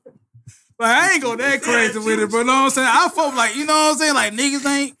like I ain't go that crazy with it, bro. You know what I'm saying? I fuck like, you know what I'm saying? Like niggas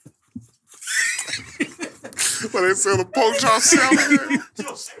ain't. But they sell the pork chop salad.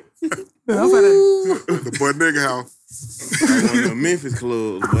 The butt nigga house. Like one of the Memphis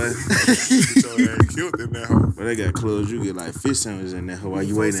clubs, boy. Get your ass killed in that hoe. But they got clubs you get like fish sandwiches in there while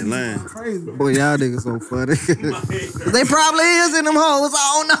you waiting in line. Crazy. Boy, y'all niggas so funny. They probably is in them hoes.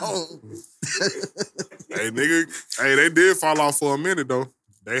 I don't know. Hey, nigga. Hey, they did fall off for a minute, though.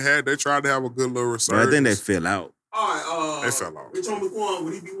 They tried to have a good little But resurgence. I think they fell out. All right, They fell off. Rich on McQuan,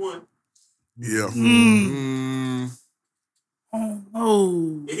 would he be one? Yeah. Oh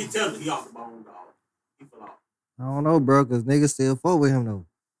no. Yeah, he tell me he off the bone, dog. He fell off. I don't know, bro, because niggas still fuck with him, though.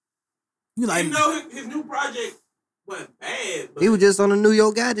 You like You know his new project wasn't bad, but He was just on the New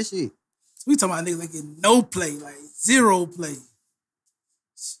York guy, this shit. we talking about niggas like getting no play, like zero play.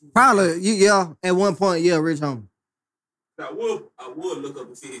 Probably, yeah, at one point, yeah, Rich Homie. I would look up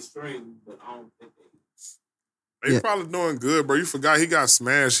and see his stream, but I don't think They Yeah. probably doing good, bro. You forgot he got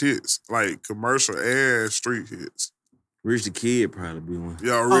smash hits, like commercial and street hits. Rich the Kid probably be one.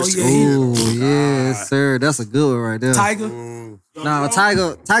 Yo, Oh, Rich yeah, the Kid. Oh, yes, sir. That's a good one right there. Tiger. Ooh. Nah,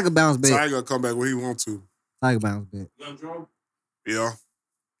 Tiger bounce back. Tiger come back when he want to. Tiger bounce back. Young Dro. Yeah.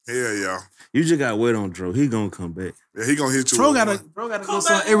 Hell yeah. You just got wait on Dro. He gonna come back. Yeah, he gonna hit you. Bro with gotta one. go Come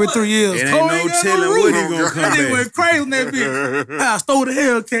something back every what? 3 years. It ain't Cole no got telling no what roof. he gonna That come nigga back. went crazy on that bitch. I stole the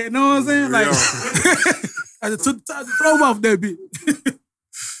Hellcat, you know what I'm saying? Like, I just took the time to throw him off that bitch.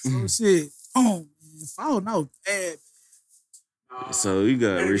 So shit. Oh, man. Falling out bad. So you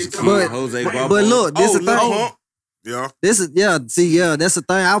got Rich the Kid, But- Jose but Guapo. look, this the Lil thing. Pump. Yeah. This is, that's the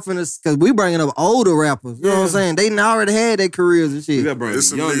thing. I finna, because we bringing up older rappers. You know what I'm saying? They done already had their careers and You shit. got bring There's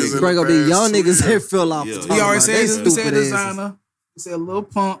the some young niggas niggas. in Bring up these young past 2 niggas that years. fell off. Yeah. the He top. He already Like, said, they he stupid said asses. designer. He said Lil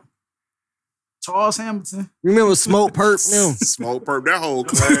Pump. Charles Hamilton. Remember Smoke Perp? Them? Smoke perp. That whole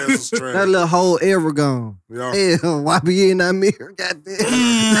class was That trash. little whole ever gone. Yeah. Hell, YBA in that mirror? Goddamn.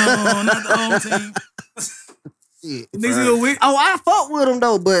 No, not the home team. Shit. Niggas still with. Oh, I fuck with him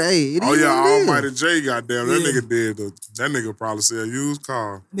though, but hey, it Oh is yeah, what it is. Almighty J, goddamn, that Yeah. nigga did. That nigga probably sell used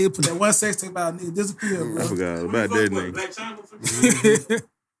car. Nigga put that one sex tape out, nigga disappear, I bro. forgot about that nigga. Black China for Did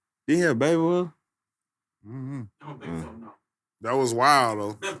he have baby oil? Mm-hmm. I don't think so, no. That was wild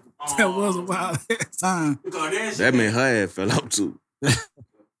though. That was a wild time. That meant her ass fell out too.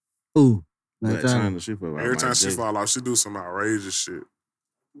 Ooh, Black Black China. China, she fell out. Every time she fall off, she do some outrageous shit.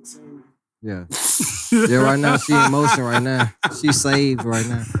 Yeah, yeah. Right now she in motion. Right now she saved. Right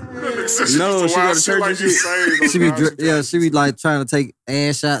now No, she go to church and shit. she be she be like trying to take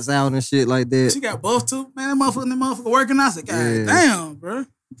ass shots out and shit like that. She got buff too, man. That motherfucker working. I said, God Yeah. damn, bro.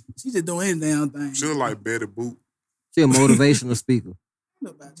 She just doing any damn thing. She was like Betty Boop. She a motivational speaker.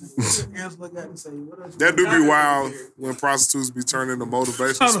 Angela got to say, what else? That do be wild when prostitutes be turning into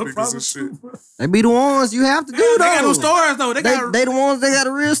motivational speakers and shit. They be the ones you have to do They got no though. stars though. They got They the ones that got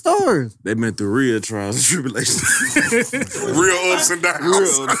the real stars. They been through real trials and tribulations. Real ups and downs.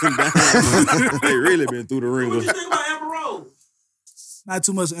 Real ups and downs. They really been through the What ringer. you think about Amber Rose? not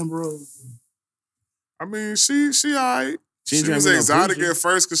too much Amber Rose. I mean, she all right. She She ain't was trying to be no exotic preacher. at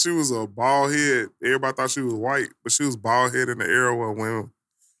first because she was a bald head. Everybody thought she was white, but she was bald head in the era where women.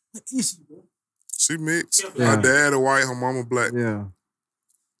 What is she, bro? She mixed. Yeah. Her dad is white, her mama black. Yeah.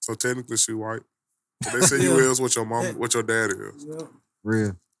 So technically she white. But they say you Yeah. is what your mama, what your dad is. Yeah.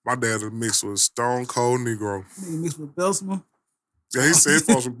 Real. My dad is mixed with Stone Cold Negro. Nigga mixed with Belsma. Yeah, he said he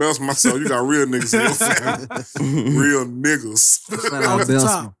folks from Belson myself. You got real niggas in your family. Real niggas. Shout out Off the Belsma.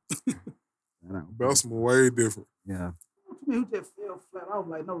 top. Shout out. Belson way different. Yeah. Who just fell flat? I was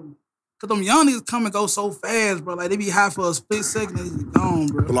like, no. Cause them young niggas come and go so fast, bro. Like they be high for a split second and they be gone,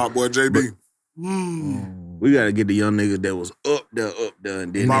 bro. Block boy JB. We gotta get the young niggas that was up there,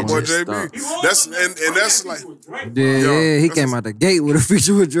 and then My they boy just JB. stopped. That's and that's like Yeah, he that's came out the gate with a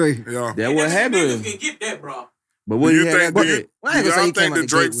feature with Drake. yeah. That what Niggas happened. can get that, bro. But what Do you you had think that do you, bad? Well, I ain't do gonna say y'all he came think out the the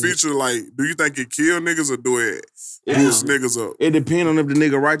Drake gate with it. feature like do you think it kill niggas or do it boost niggas up? It depends on if the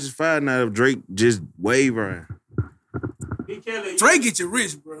nigga righteous fire now. If Drake just wave around. He can't let Drake get you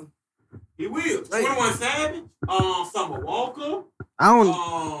rich, bro. He will. 21 Savage, Summer Walker. I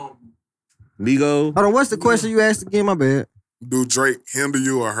don't. Migos. Hold on, what's the question you asked again? My bad. Do Drake hinder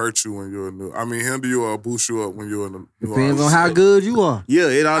you or hurt you when you're a new? I mean, hinder you or boost you up when you're in the new? Depends on how good you are. Yeah,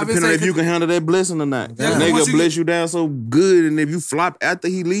 it all depends on if you can handle that blessing or not. Yeah. Nigga bless you down so good, and if you flop after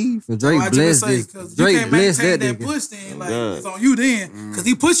he leave, so Drake blessed this. Drake blessed that push then, like it's on you then, because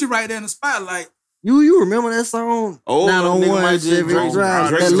he pushed you right there in the spotlight. You remember that song? Oh, 901 Chevy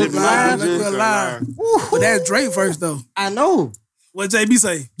Drive. That look live. But that's Drake first though. I know. What JB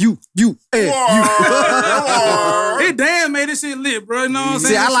say? You. He damn made this shit lit, bro. You know what I'm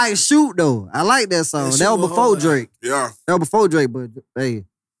saying? See, I like Shoot though. I like that song. That was before Drake. Yeah. That was before Drake, but hey,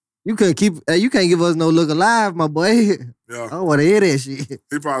 you can't give us no Look Alive, my boy. Yeah. I want to hear that shit.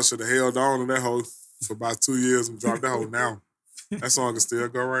 He probably should have held on to that hoe for about 2 years and dropped that hoe now. That song can still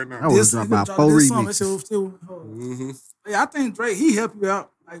go right now. I would drop about 4 remixes. Yeah, I think Drake, he help you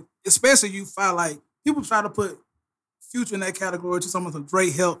out. Like, especially you find like people try to put Future in that category to some of the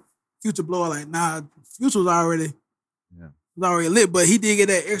Drake help Future blow. Like, nah, Future was already lit, but he did get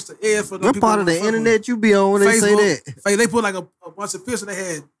that extra air for the What part of the internet you be on when they say that? They put like a bunch of pictures. They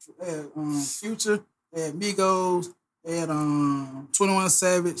had Future, they had Migos, they had 21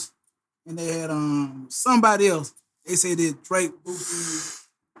 Savage, and they had somebody else. They said that Drake boosted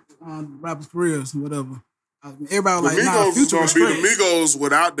rappers' careers or whatever. Everybody was like, nah, Future was gonna be the Migos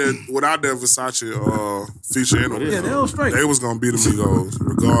without that Versace feature in it. Yeah, they was straight. They was gonna be the Migos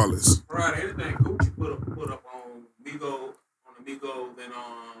regardless. Right, anything Gucci put up on the Migos and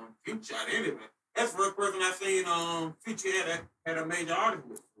Future out anyway. That's the first person I seen Future had a major artist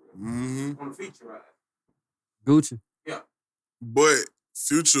with on the feature ride. Gucci. Yeah. But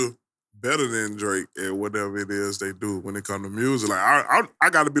Future better than Drake at whatever it is they do when it comes to music. Like I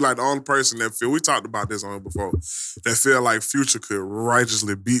got to be like the only person that feel. We talked about this on before. That feel like Future could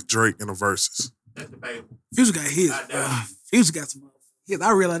righteously beat Drake in the verses. That's debatable. Future got hits. Future got some hits.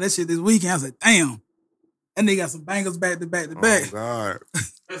 I realized that shit this weekend. I was like, damn, that nigga got some bangers back to back to back. Oh God.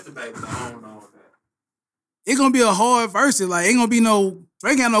 That's debatable. I don't know that. It's gonna be a hard verse. Like, ain't gonna be no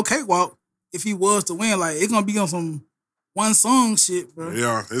Drake ain't no cakewalk if he was to win. Like, it's gonna be on some one song shit, bro.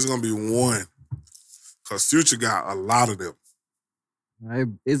 Yeah, it's gonna be one. Cause Future got a lot of them.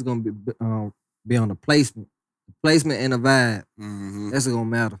 It's gonna be on the placement and the vibe. That's gonna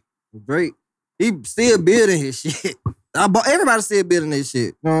matter. Drake, he still building his shit. Everybody still building their shit.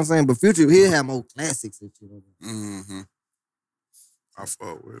 You know what I'm saying? But Future, he'll have more classics and shit. I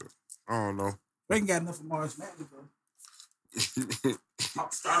fuck with it. I don't know. Drake got enough for March Madness, bro.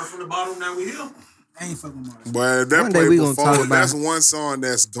 Starting from the bottom, now we here. I ain't fucking March. But that play before, that's one song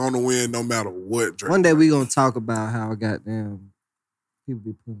that's gonna win no matter what, Drake. One day we gonna talk about how goddamn people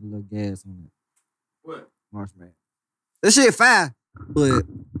be putting a little gas on it. What? March Madness. That shit fire, but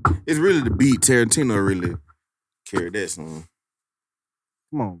it's really the beat. Tarantino really carried that song.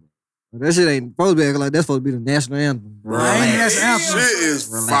 Come on, bro. That shit ain't supposed to be like that's supposed to be the national anthem, bro. Shit is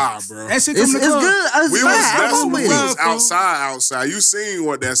fire, bro. That shit it's good. We was outside. You seen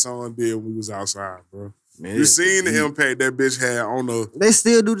what that song did when we was outside, bro. Man, you seen the impact that bitch had on the. They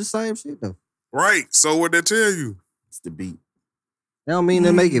still do the same shit though. Right. So what they tell you? It's the beat. That don't mean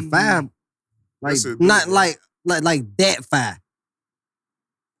they make it fire. Like not like that fire.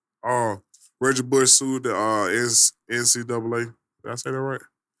 Reggie Bush sued the NCAA. Did I say that right?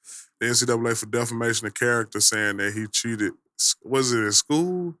 The NCAA for defamation of character, saying that he cheated. Was it in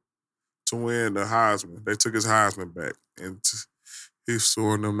school to win the Heisman? They took his Heisman back, and he's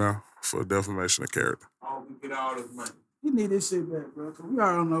suing them now for defamation of character. Oh, we get all this money. We need this shit back, bro. Cause we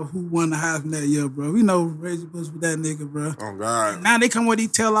already don't know who won the Heisman that year, bro. We know Reggie Bush with that nigga, bro. Oh God! And now they come with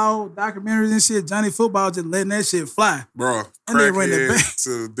these tell-all documentaries and shit. Johnny Football just letting that shit fly, bro. And they ran it back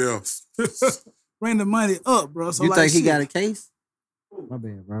to death. Ran the money up, bro. So you like, think he shit. got a case? My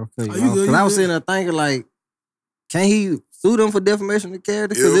bad, bro. Because I was sitting there thinking, like, can he sue them for defamation of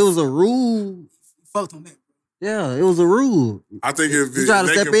character? Because it was a rule. Fucked on that. Yeah, it was a rule. I think if you try to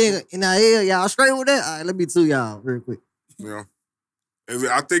step in our ear, y'all straight with that? All right, let me sue y'all real quick. Yeah.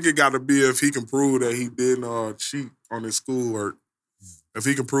 I think it got to be if he can prove that he didn't cheat on his schoolwork. If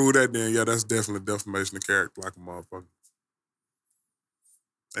he can prove that, then yeah, that's definitely defamation of character like a motherfucker.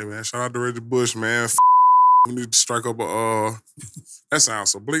 Hey, man, shout out to Reggie Bush, man. We need to strike up a, that sounds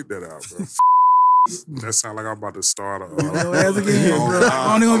so bleep that out, bro. That sound like I'm about to start a... Your ass again, bro.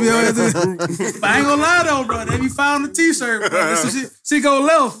 I'm only gonna be your ass again. But I ain't gonna lie, though, bro. They be found the t-shirt, bro. She go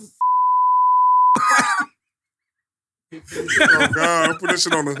left. Oh, God. Put that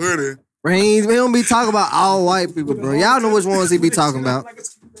shit on the hoodie. Bro, he don't be talking about all white people, bro. Y'all know which ones he be talking about.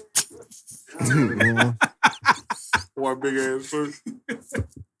 One big ass shirt.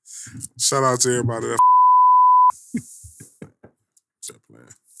 Shout out to everybody that Just playing.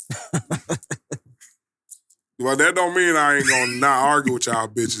 Well, that don't mean I ain't gonna not argue with y'all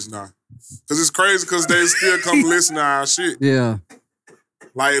bitches now. Cause it's crazy cause they still come listen to our shit. Yeah.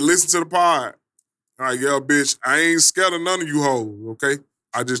 Like, listen to the pod. Like, yo, bitch, I ain't scared of none of you hoes, okay?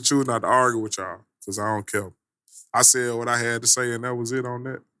 I just choose not to argue with y'all cause I don't care. I said what I had to say and that was it on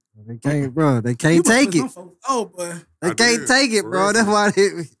that. They can't, bro. They can't take it. Oh, boy. They can't take it, bro. That's why they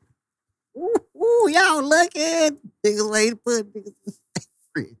hit me. Ooh, y'all looking. Niggas way to put niggas.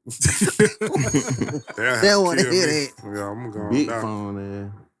 They want to hear that. Yeah, I'm going Big down. phone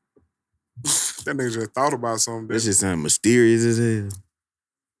there. That nigga just thought about something. That shit sound mysterious as hell.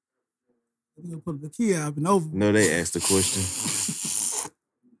 You put the key out and over. No, they asked the question.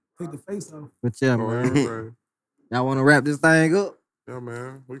 Take the face off. But yeah, man. Y'all want to wrap this thing up? Yeah,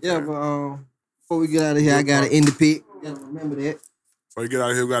 man. Yeah, but before we get out of here, I got an indie pick. You gotta remember that. Before you get out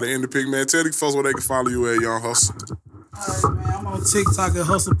of here, we got an indie pick, man. Tell these folks where they can follow you at, Young Hussle. All right, man. I'm on TikTok at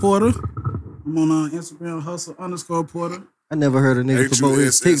Hussle Porter. I'm on Instagram, Hussle_Porter. I never heard a nigga promote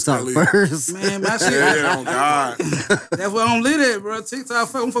his TikTok first. Man, my shit. Yeah, on God. That's where I'm lit at, bro.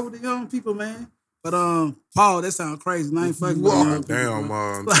 TikTok, I'm fuck with the young people, man. But Paul, that sounds crazy. I ain't fucking with young people. Damn,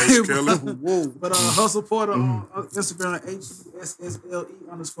 Like, Kelly. But Hussle Porter on Instagram,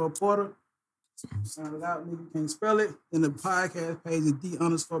 HUSSLE_Porter. Sound it out, nigga. You can't spell it. Then the podcast page is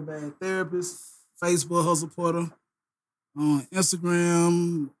D_bad_therapist. Facebook, Hussle Porter. On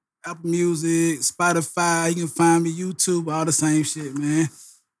Instagram, Apple Music, Spotify. You can find me, YouTube, all the same shit, man.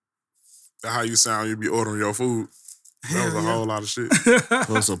 That's how you sound. You be ordering your food. That was a whole lot of shit.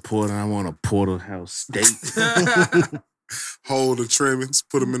 Hussle Porter, I want a Porterhouse steak. Hold the trimmings,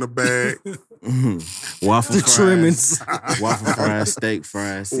 put them in a bag. Waffle The fries. trimmings. Waffle fries, steak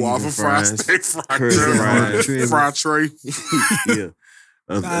fries, Waffle fries, steak fries, curly fries. fry tray. Yeah.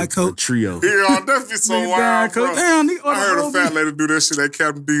 A trio. Yeah, that'd be so wild, bro. Damn, I heard a fat lady do that shit at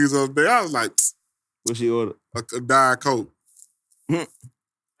Captain D's the other day. I was like, What she ordered? a Diet Coke. I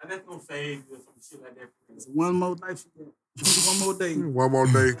just gonna say some shit like that. One more life you get. One more day. One more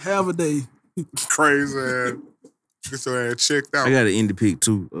day. Half a day. Crazy ass. Get your ass checked out. I got an indie pick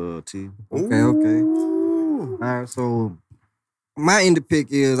too, T. Okay. All right, so my indie pick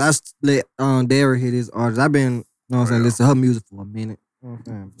is I let Dara hit his artist. I've been, you know what I'm saying, listen to her music for a minute. You know what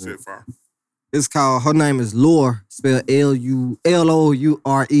I'm saying? Shit fire. It's called, her name is Lore, spelled Loure.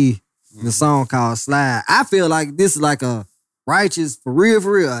 The song called Slide. I feel like this is like a righteous, for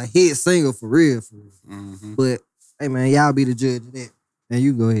real, a hit single for real. Mm-hmm. But, hey man, y'all be the judge of that. And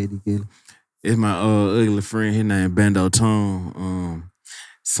you go ahead, D. It's my ugly friend, his name Bando Tone.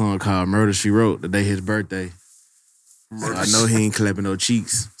 Song called Murder She Wrote, the day his birthday. So I know he ain't clapping no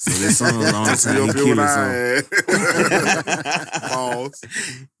cheeks. So this song the only time he killing some. Pause.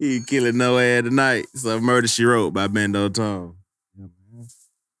 He ain't killing no ass tonight. So Murder She Wrote by Bando Tone.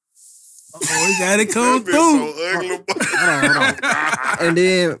 Oh, he got it come That through. bitch so ugly, boy. Hold on. And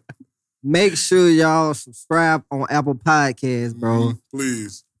then make sure y'all subscribe on Apple Podcasts, bro.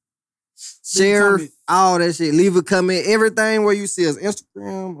 Please. Share all that shit. Leave a comment. Everything where you see us.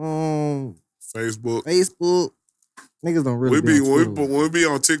 Instagram, Facebook. Niggas don't really When we be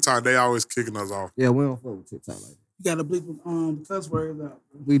on TikTok, they always kicking us off. Yeah, we don't fuck with TikTok like that. You gotta bleep the cuss words out.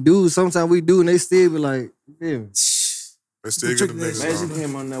 We do. Sometimes we do, and they still be like, yeah. They still get the niggas Imagine off.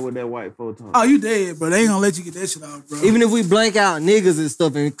 him on there with that white photo. Oh, you dead, bro. They ain't gonna let you get that shit off, bro. Even if we blank out niggas and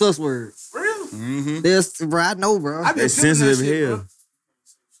stuff and cuss words. real? Mm-hmm. There's, bro, I know, bro. I been It's feeling that sensitive shit, hell. bro.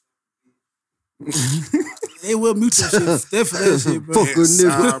 They will mute that shit. Definitely that shit, bro. Fuck a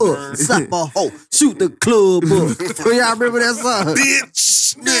nigga up, slap a hoe, shoot the club up. Y'all remember that song?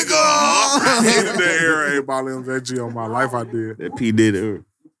 Bitch, nigga. I hated that era, A-Ball on my life. I did. That P did it.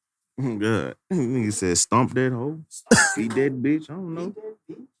 Oh, God. Nigga said, stomp that hoe. Beat that bitch. I don't know.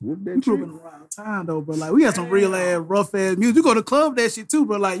 Whoop We that grew up tree. in a wild time though, bro. Like we got some real ass, rough ass music. You go to the club, that shit too,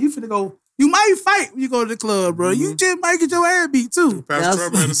 bro. Like you finna go. You might fight when you go to the club, bro. You just might get your ass beat too. Pastor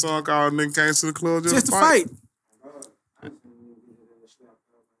Trevor had a song called Nigga Came to the Club Just to fight.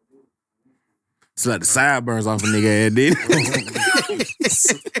 It's like the sideburns off a nigga head, did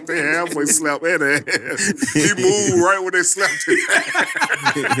They halfway slapped that ass. He moved right when they slapped it.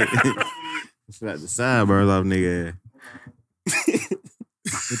 It's like the sideburns off nigga head.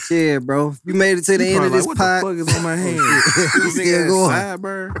 But yeah, bro. You made it to the end of this What pod. the fuck is on my hand? This Still nigga going.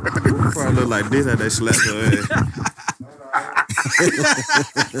 sideburn. Probably look like this how they slapped her ass.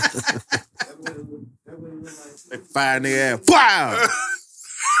 They fire nigga ass. Wow!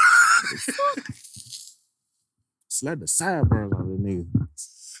 Slap the sideburns off the nigga.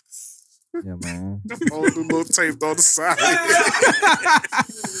 Yeah, man. Hold the little tape on the side.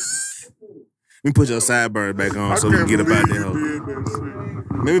 Let me put your sideburn back on so we can get up out there, hoe.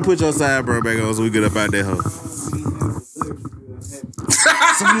 Let me put your sideburn back on so we get up out there, hoe.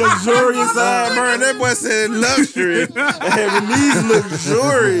 Some luxurious sideburn. That boy said luxury. Having these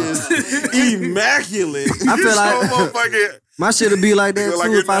luxurious, immaculate. I feel like my shit'll be like that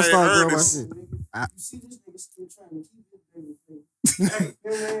too if I start growing my shit.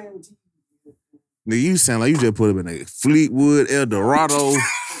 Nigga, you sound like you just put him in a Fleetwood, Eldorado,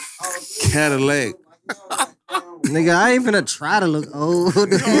 Cadillac. Nigga, I ain't finna try to look old.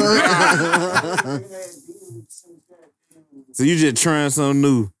 So you just trying something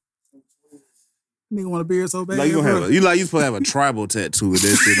new. Nigga want a beard so bad. Like you gonna have you supposed to have a tribal tattoo with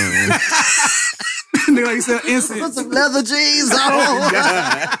that shit on. Nigga like you said incense. Put some leather jeans on. Oh,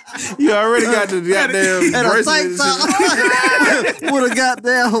 God. You already got the goddamn and a tank top. With a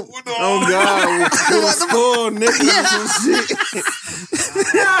goddamn. Oh God, with a skull necklace and shit.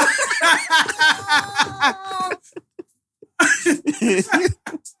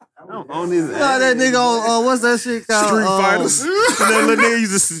 On his that nigga on what's that shit called? Street Fighters. That little nigga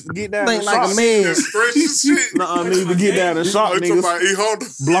used to get down think and like shot a man. Shit. Nuh-uh, nigga to get down and shot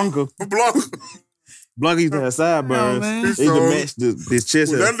niggas. Blanca. Blanca used to have sideburns. They used to match his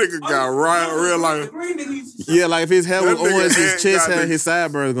chest hair. That nigga got real like. Yeah, like if his hair was orange, his chest hair, his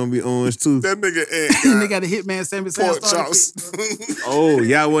sideburns gonna be orange too. That nigga Nigga got a hitman Sammy pork chops. Oh,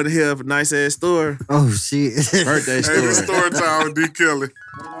 y'all wasn't here for nice ass story. Oh shit. Birthday story. Hey, the story time with D. Kelly.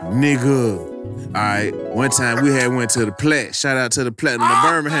 Nigga. All right, one time we went to the Plat. Shout out to the Platinum of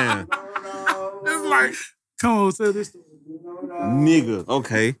Birmingham. It's like, come on, say this story. Nigga,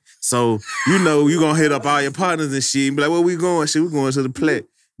 okay. So, you know, you gonna hit up all your partners and shit and be like, where we going? Shit, we going to the Plat.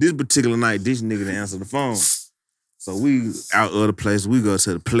 This particular night, this nigga didn't answer the phone. So we out of the place, we go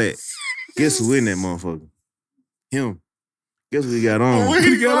to the Plat. Guess who in that motherfucker? Him. Guess what he got on?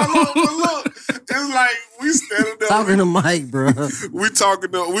 Look, it's like we standing there. Talking to Mike, bro. We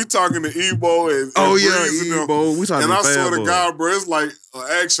talking to Ebo and Oh and yeah, Breeze and them. Ebo. We talking And to I swear to Boy. God, bro, it's like an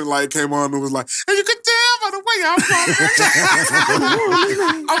action light came on and was like, and you could tell by the way I'm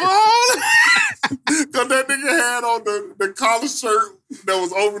I'm old. Cause that nigga had on the collar shirt that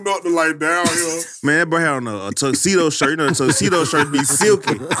was opened up to like downhill. Man, that boy had on a tuxedo shirt. You know, the tuxedo shirt be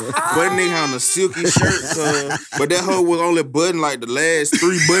silky. But that nigga had on a silky shirt. But that hoe was only button like the last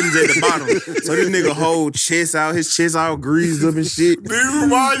 3 buttons at the bottom. So this nigga whole chest out, his chest all greased up and shit. Nigga,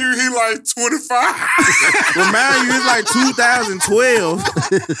 remind you, he like 25. Remind you, it's like 2012.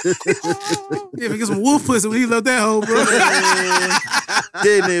 Yeah, get some wolf pussy when he left that hoe, bro. That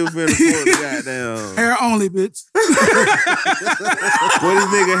nigga finna pull the goddamn. Hair only, bitch. What this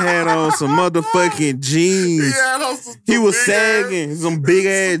nigga had on some motherfucking jeans. He was sagging, some big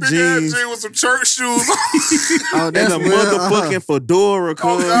ass jeans. With some church shoes. Oh, And that's a weird. motherfucking fedora, cuz.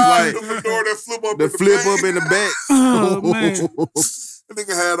 Oh, God, Like, the fedora that flip up the in the flip back. up in the back. Oh, man. That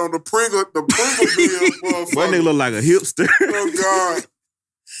nigga had on the Pringle bill, motherfucker. That nigga look like a hipster. Oh, God.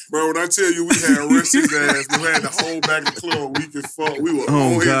 Bro, when I tell you we had rest his ass, we had the whole back of the club weak as fuck. We were Oh,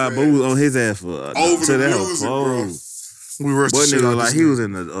 on his God, ass. but we was on his ass for Over till the that music, was bro. We rushed Boy, the shit nigga out like this he was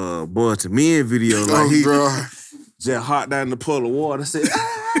in the Boy to Men video. Like Oh, he God. just hot down the puddle of water. Said,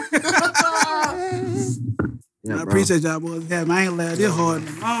 Yeah, I bro. appreciate y'all boys. Yeah, man, I ain't laughed this hard in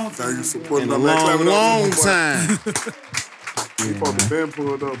a long time. Thank you for putting in a up that clapping long up. time. We supposed to been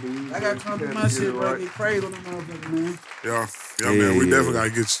pulled up. But we I got to come do my shit, bro. Get crazy on the motherfucker, man. Yeah, Yeah, man. We yeah. definitely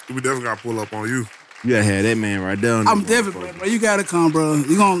gotta we definitely gotta pull up on you. You gotta have that man right there. I'm definitely, bro. You gotta come, bro.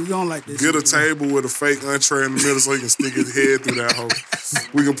 You gonna like this. Get a shit, bro. table with a fake entree in the middle so he can stick his head through that hole.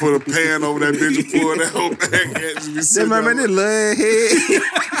 We can put a pan over that bitch and pull that whole back and just be That sitting man, there. that love head.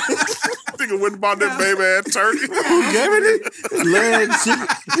 Nigga went and bought that baby ass turkey. Gave it leg chicken.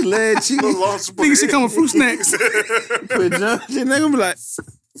 Nigga, she come with fruit snacks. Put jump shit, nigga be like,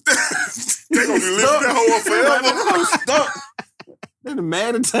 They gonna be lifting that hoe up forever. stop. Then the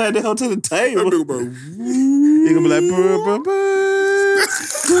man to tie that hoe to the That table. nigga be He gonna be like, brr, brr,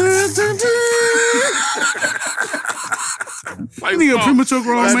 like, Nigga, premature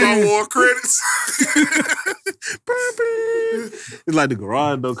grown Star man. Wars credits. It's like the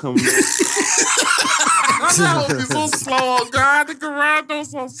garage door coming up. That hoe be so slow. Oh, God, the garage door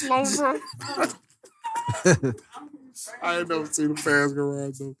so slow, bro. I ain't never seen a fast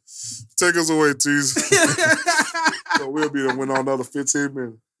garage door. Take us away, Tease. So we'll be there win on another 15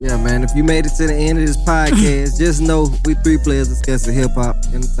 minutes. Yeah, man. If you made it to the end of this podcast, just know we 3 players discussing hip hop,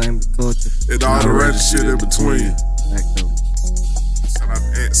 entertainment, culture, And all the ratchet shit in between. Back though. Shout out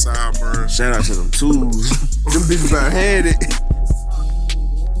to Ant Sideburn. Shout out to them tools. Them bitches about had it.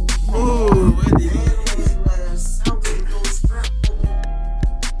 Ooh, what the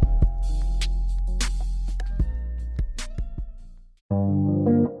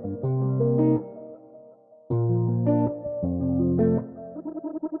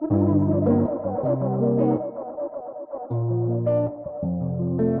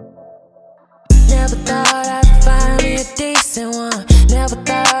Never thought I'd find me a decent one. Never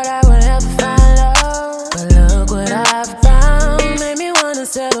thought I would ever find love. But look what I've found, made me wanna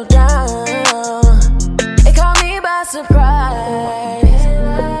settle down. It caught me by surprise.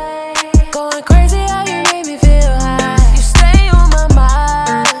 Going crazy how you made me feel high. You stay on my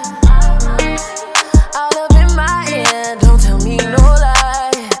mind, all up in my ear, don't tell me no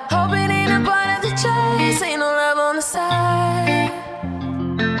lie. Hope it ain't a part of the chase, ain't no love on the side.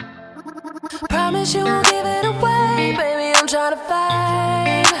 Promise you won't give it away, baby, I'm tryna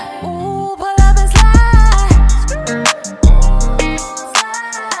fight. Ooh, pull up and slide.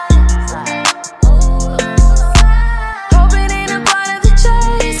 Hope it ain't a part of the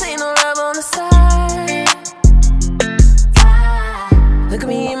chase, ain't no love on the side. Look at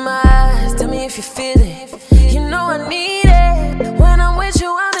me in my eyes, tell me if you feel it. You know I need it. When I'm with you,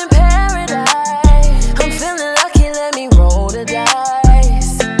 I'm in paradise. I'm feeling lucky, let me roll the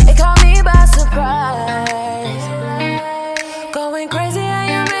dice. It caught me by surprise. Going crazy how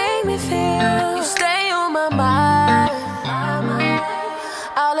you make me feel. You stay on my mind,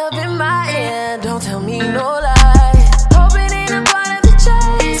 all up in my ear, don't tell me no lie. Hope it ain't a part of the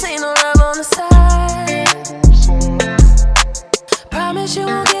chase, ain't no love on the side. Promise you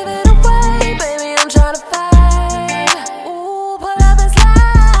won't give it away, baby, I'm tryna fight. Ooh, pull up and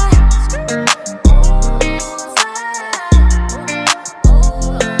slide.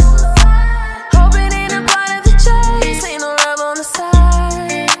 Hope it ain't a part of the chase, ain't no love on the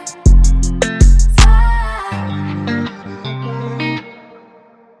side.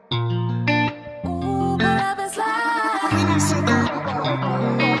 Ooh, pull up and slide.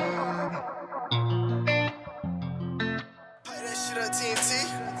 That shit on TNT.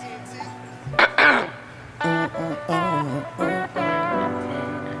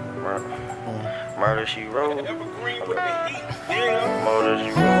 Murder she wrote. Murder she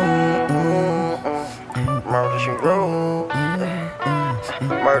wrote. Murder she wrote.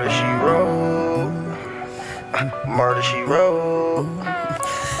 Murder she wrote. Murder she wrote.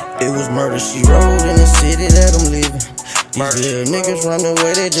 It was murder she wrote in the city that I'm living. These little niggas run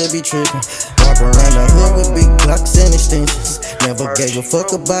away, they just be tripping. Walk around the hood with big Glocks and extensions. Never gave a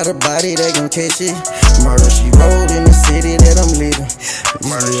fuck about her body, they gon' catch it. Murder she wrote in the city that I'm living.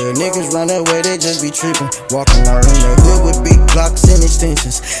 These little niggas run away, they just be tripping. Walking around in the hood with big Glocks and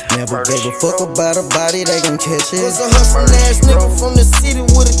extensions. Never gave a fuck about her body, they gon' catch it. Was a hustling ass nigga from the city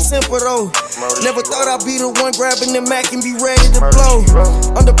with a temper though. Never thought I'd be the one grabbing the Mac and be ready to blow.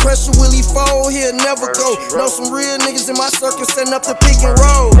 Under pressure, will he fold? He'll never go. Know some real niggas in my circle setting up the pick and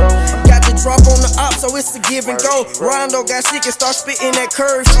roll. Got the drop on the op, so it's a give and go. Rondo got sick and start spitting that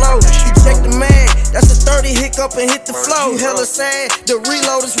curve flow. He checked the mag, that's a 30 hiccup and hit the flow. You hella sad, the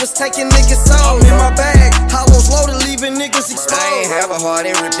reloaders was taking niggas soul. In my bag, hollows loaded, leaving niggas exposed. I ain't have a heart,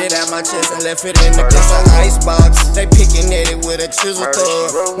 they ripped it out my chest and left it in the glass of icebox. They picking at it with a chisel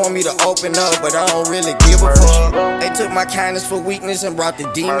thug. Want me to open up, but I don't really give a fuck. They took my kindness for weakness and brought the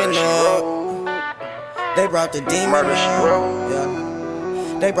demon up. They brought the demon up.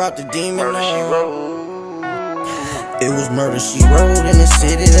 Yeah. They brought the demon up. It was murder she wrote in the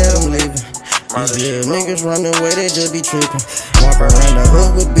city that I'm living. These little niggas run away, they just be tripping. Walk around the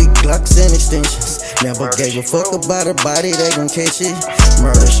hood with big Glocks and extensions. Never gave a fuck about her body, they gon' catch it.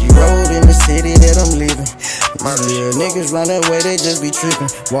 Murder she wrote in the city that I'm living. These little niggas run away, they just be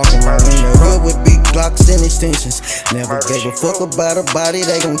tripping. Walking around in the hood with big Glocks and extensions. Never gave a fuck about her body,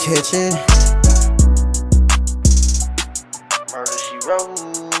 they gon' catch it. Murder she wrote.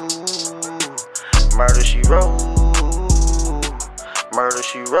 Murder she wrote. Murder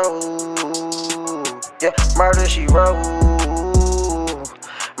she wrote. Yeah, murder she wrote.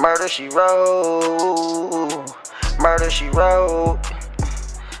 Murder she wrote. Murder she wrote.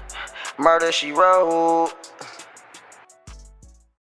 Murder she wrote.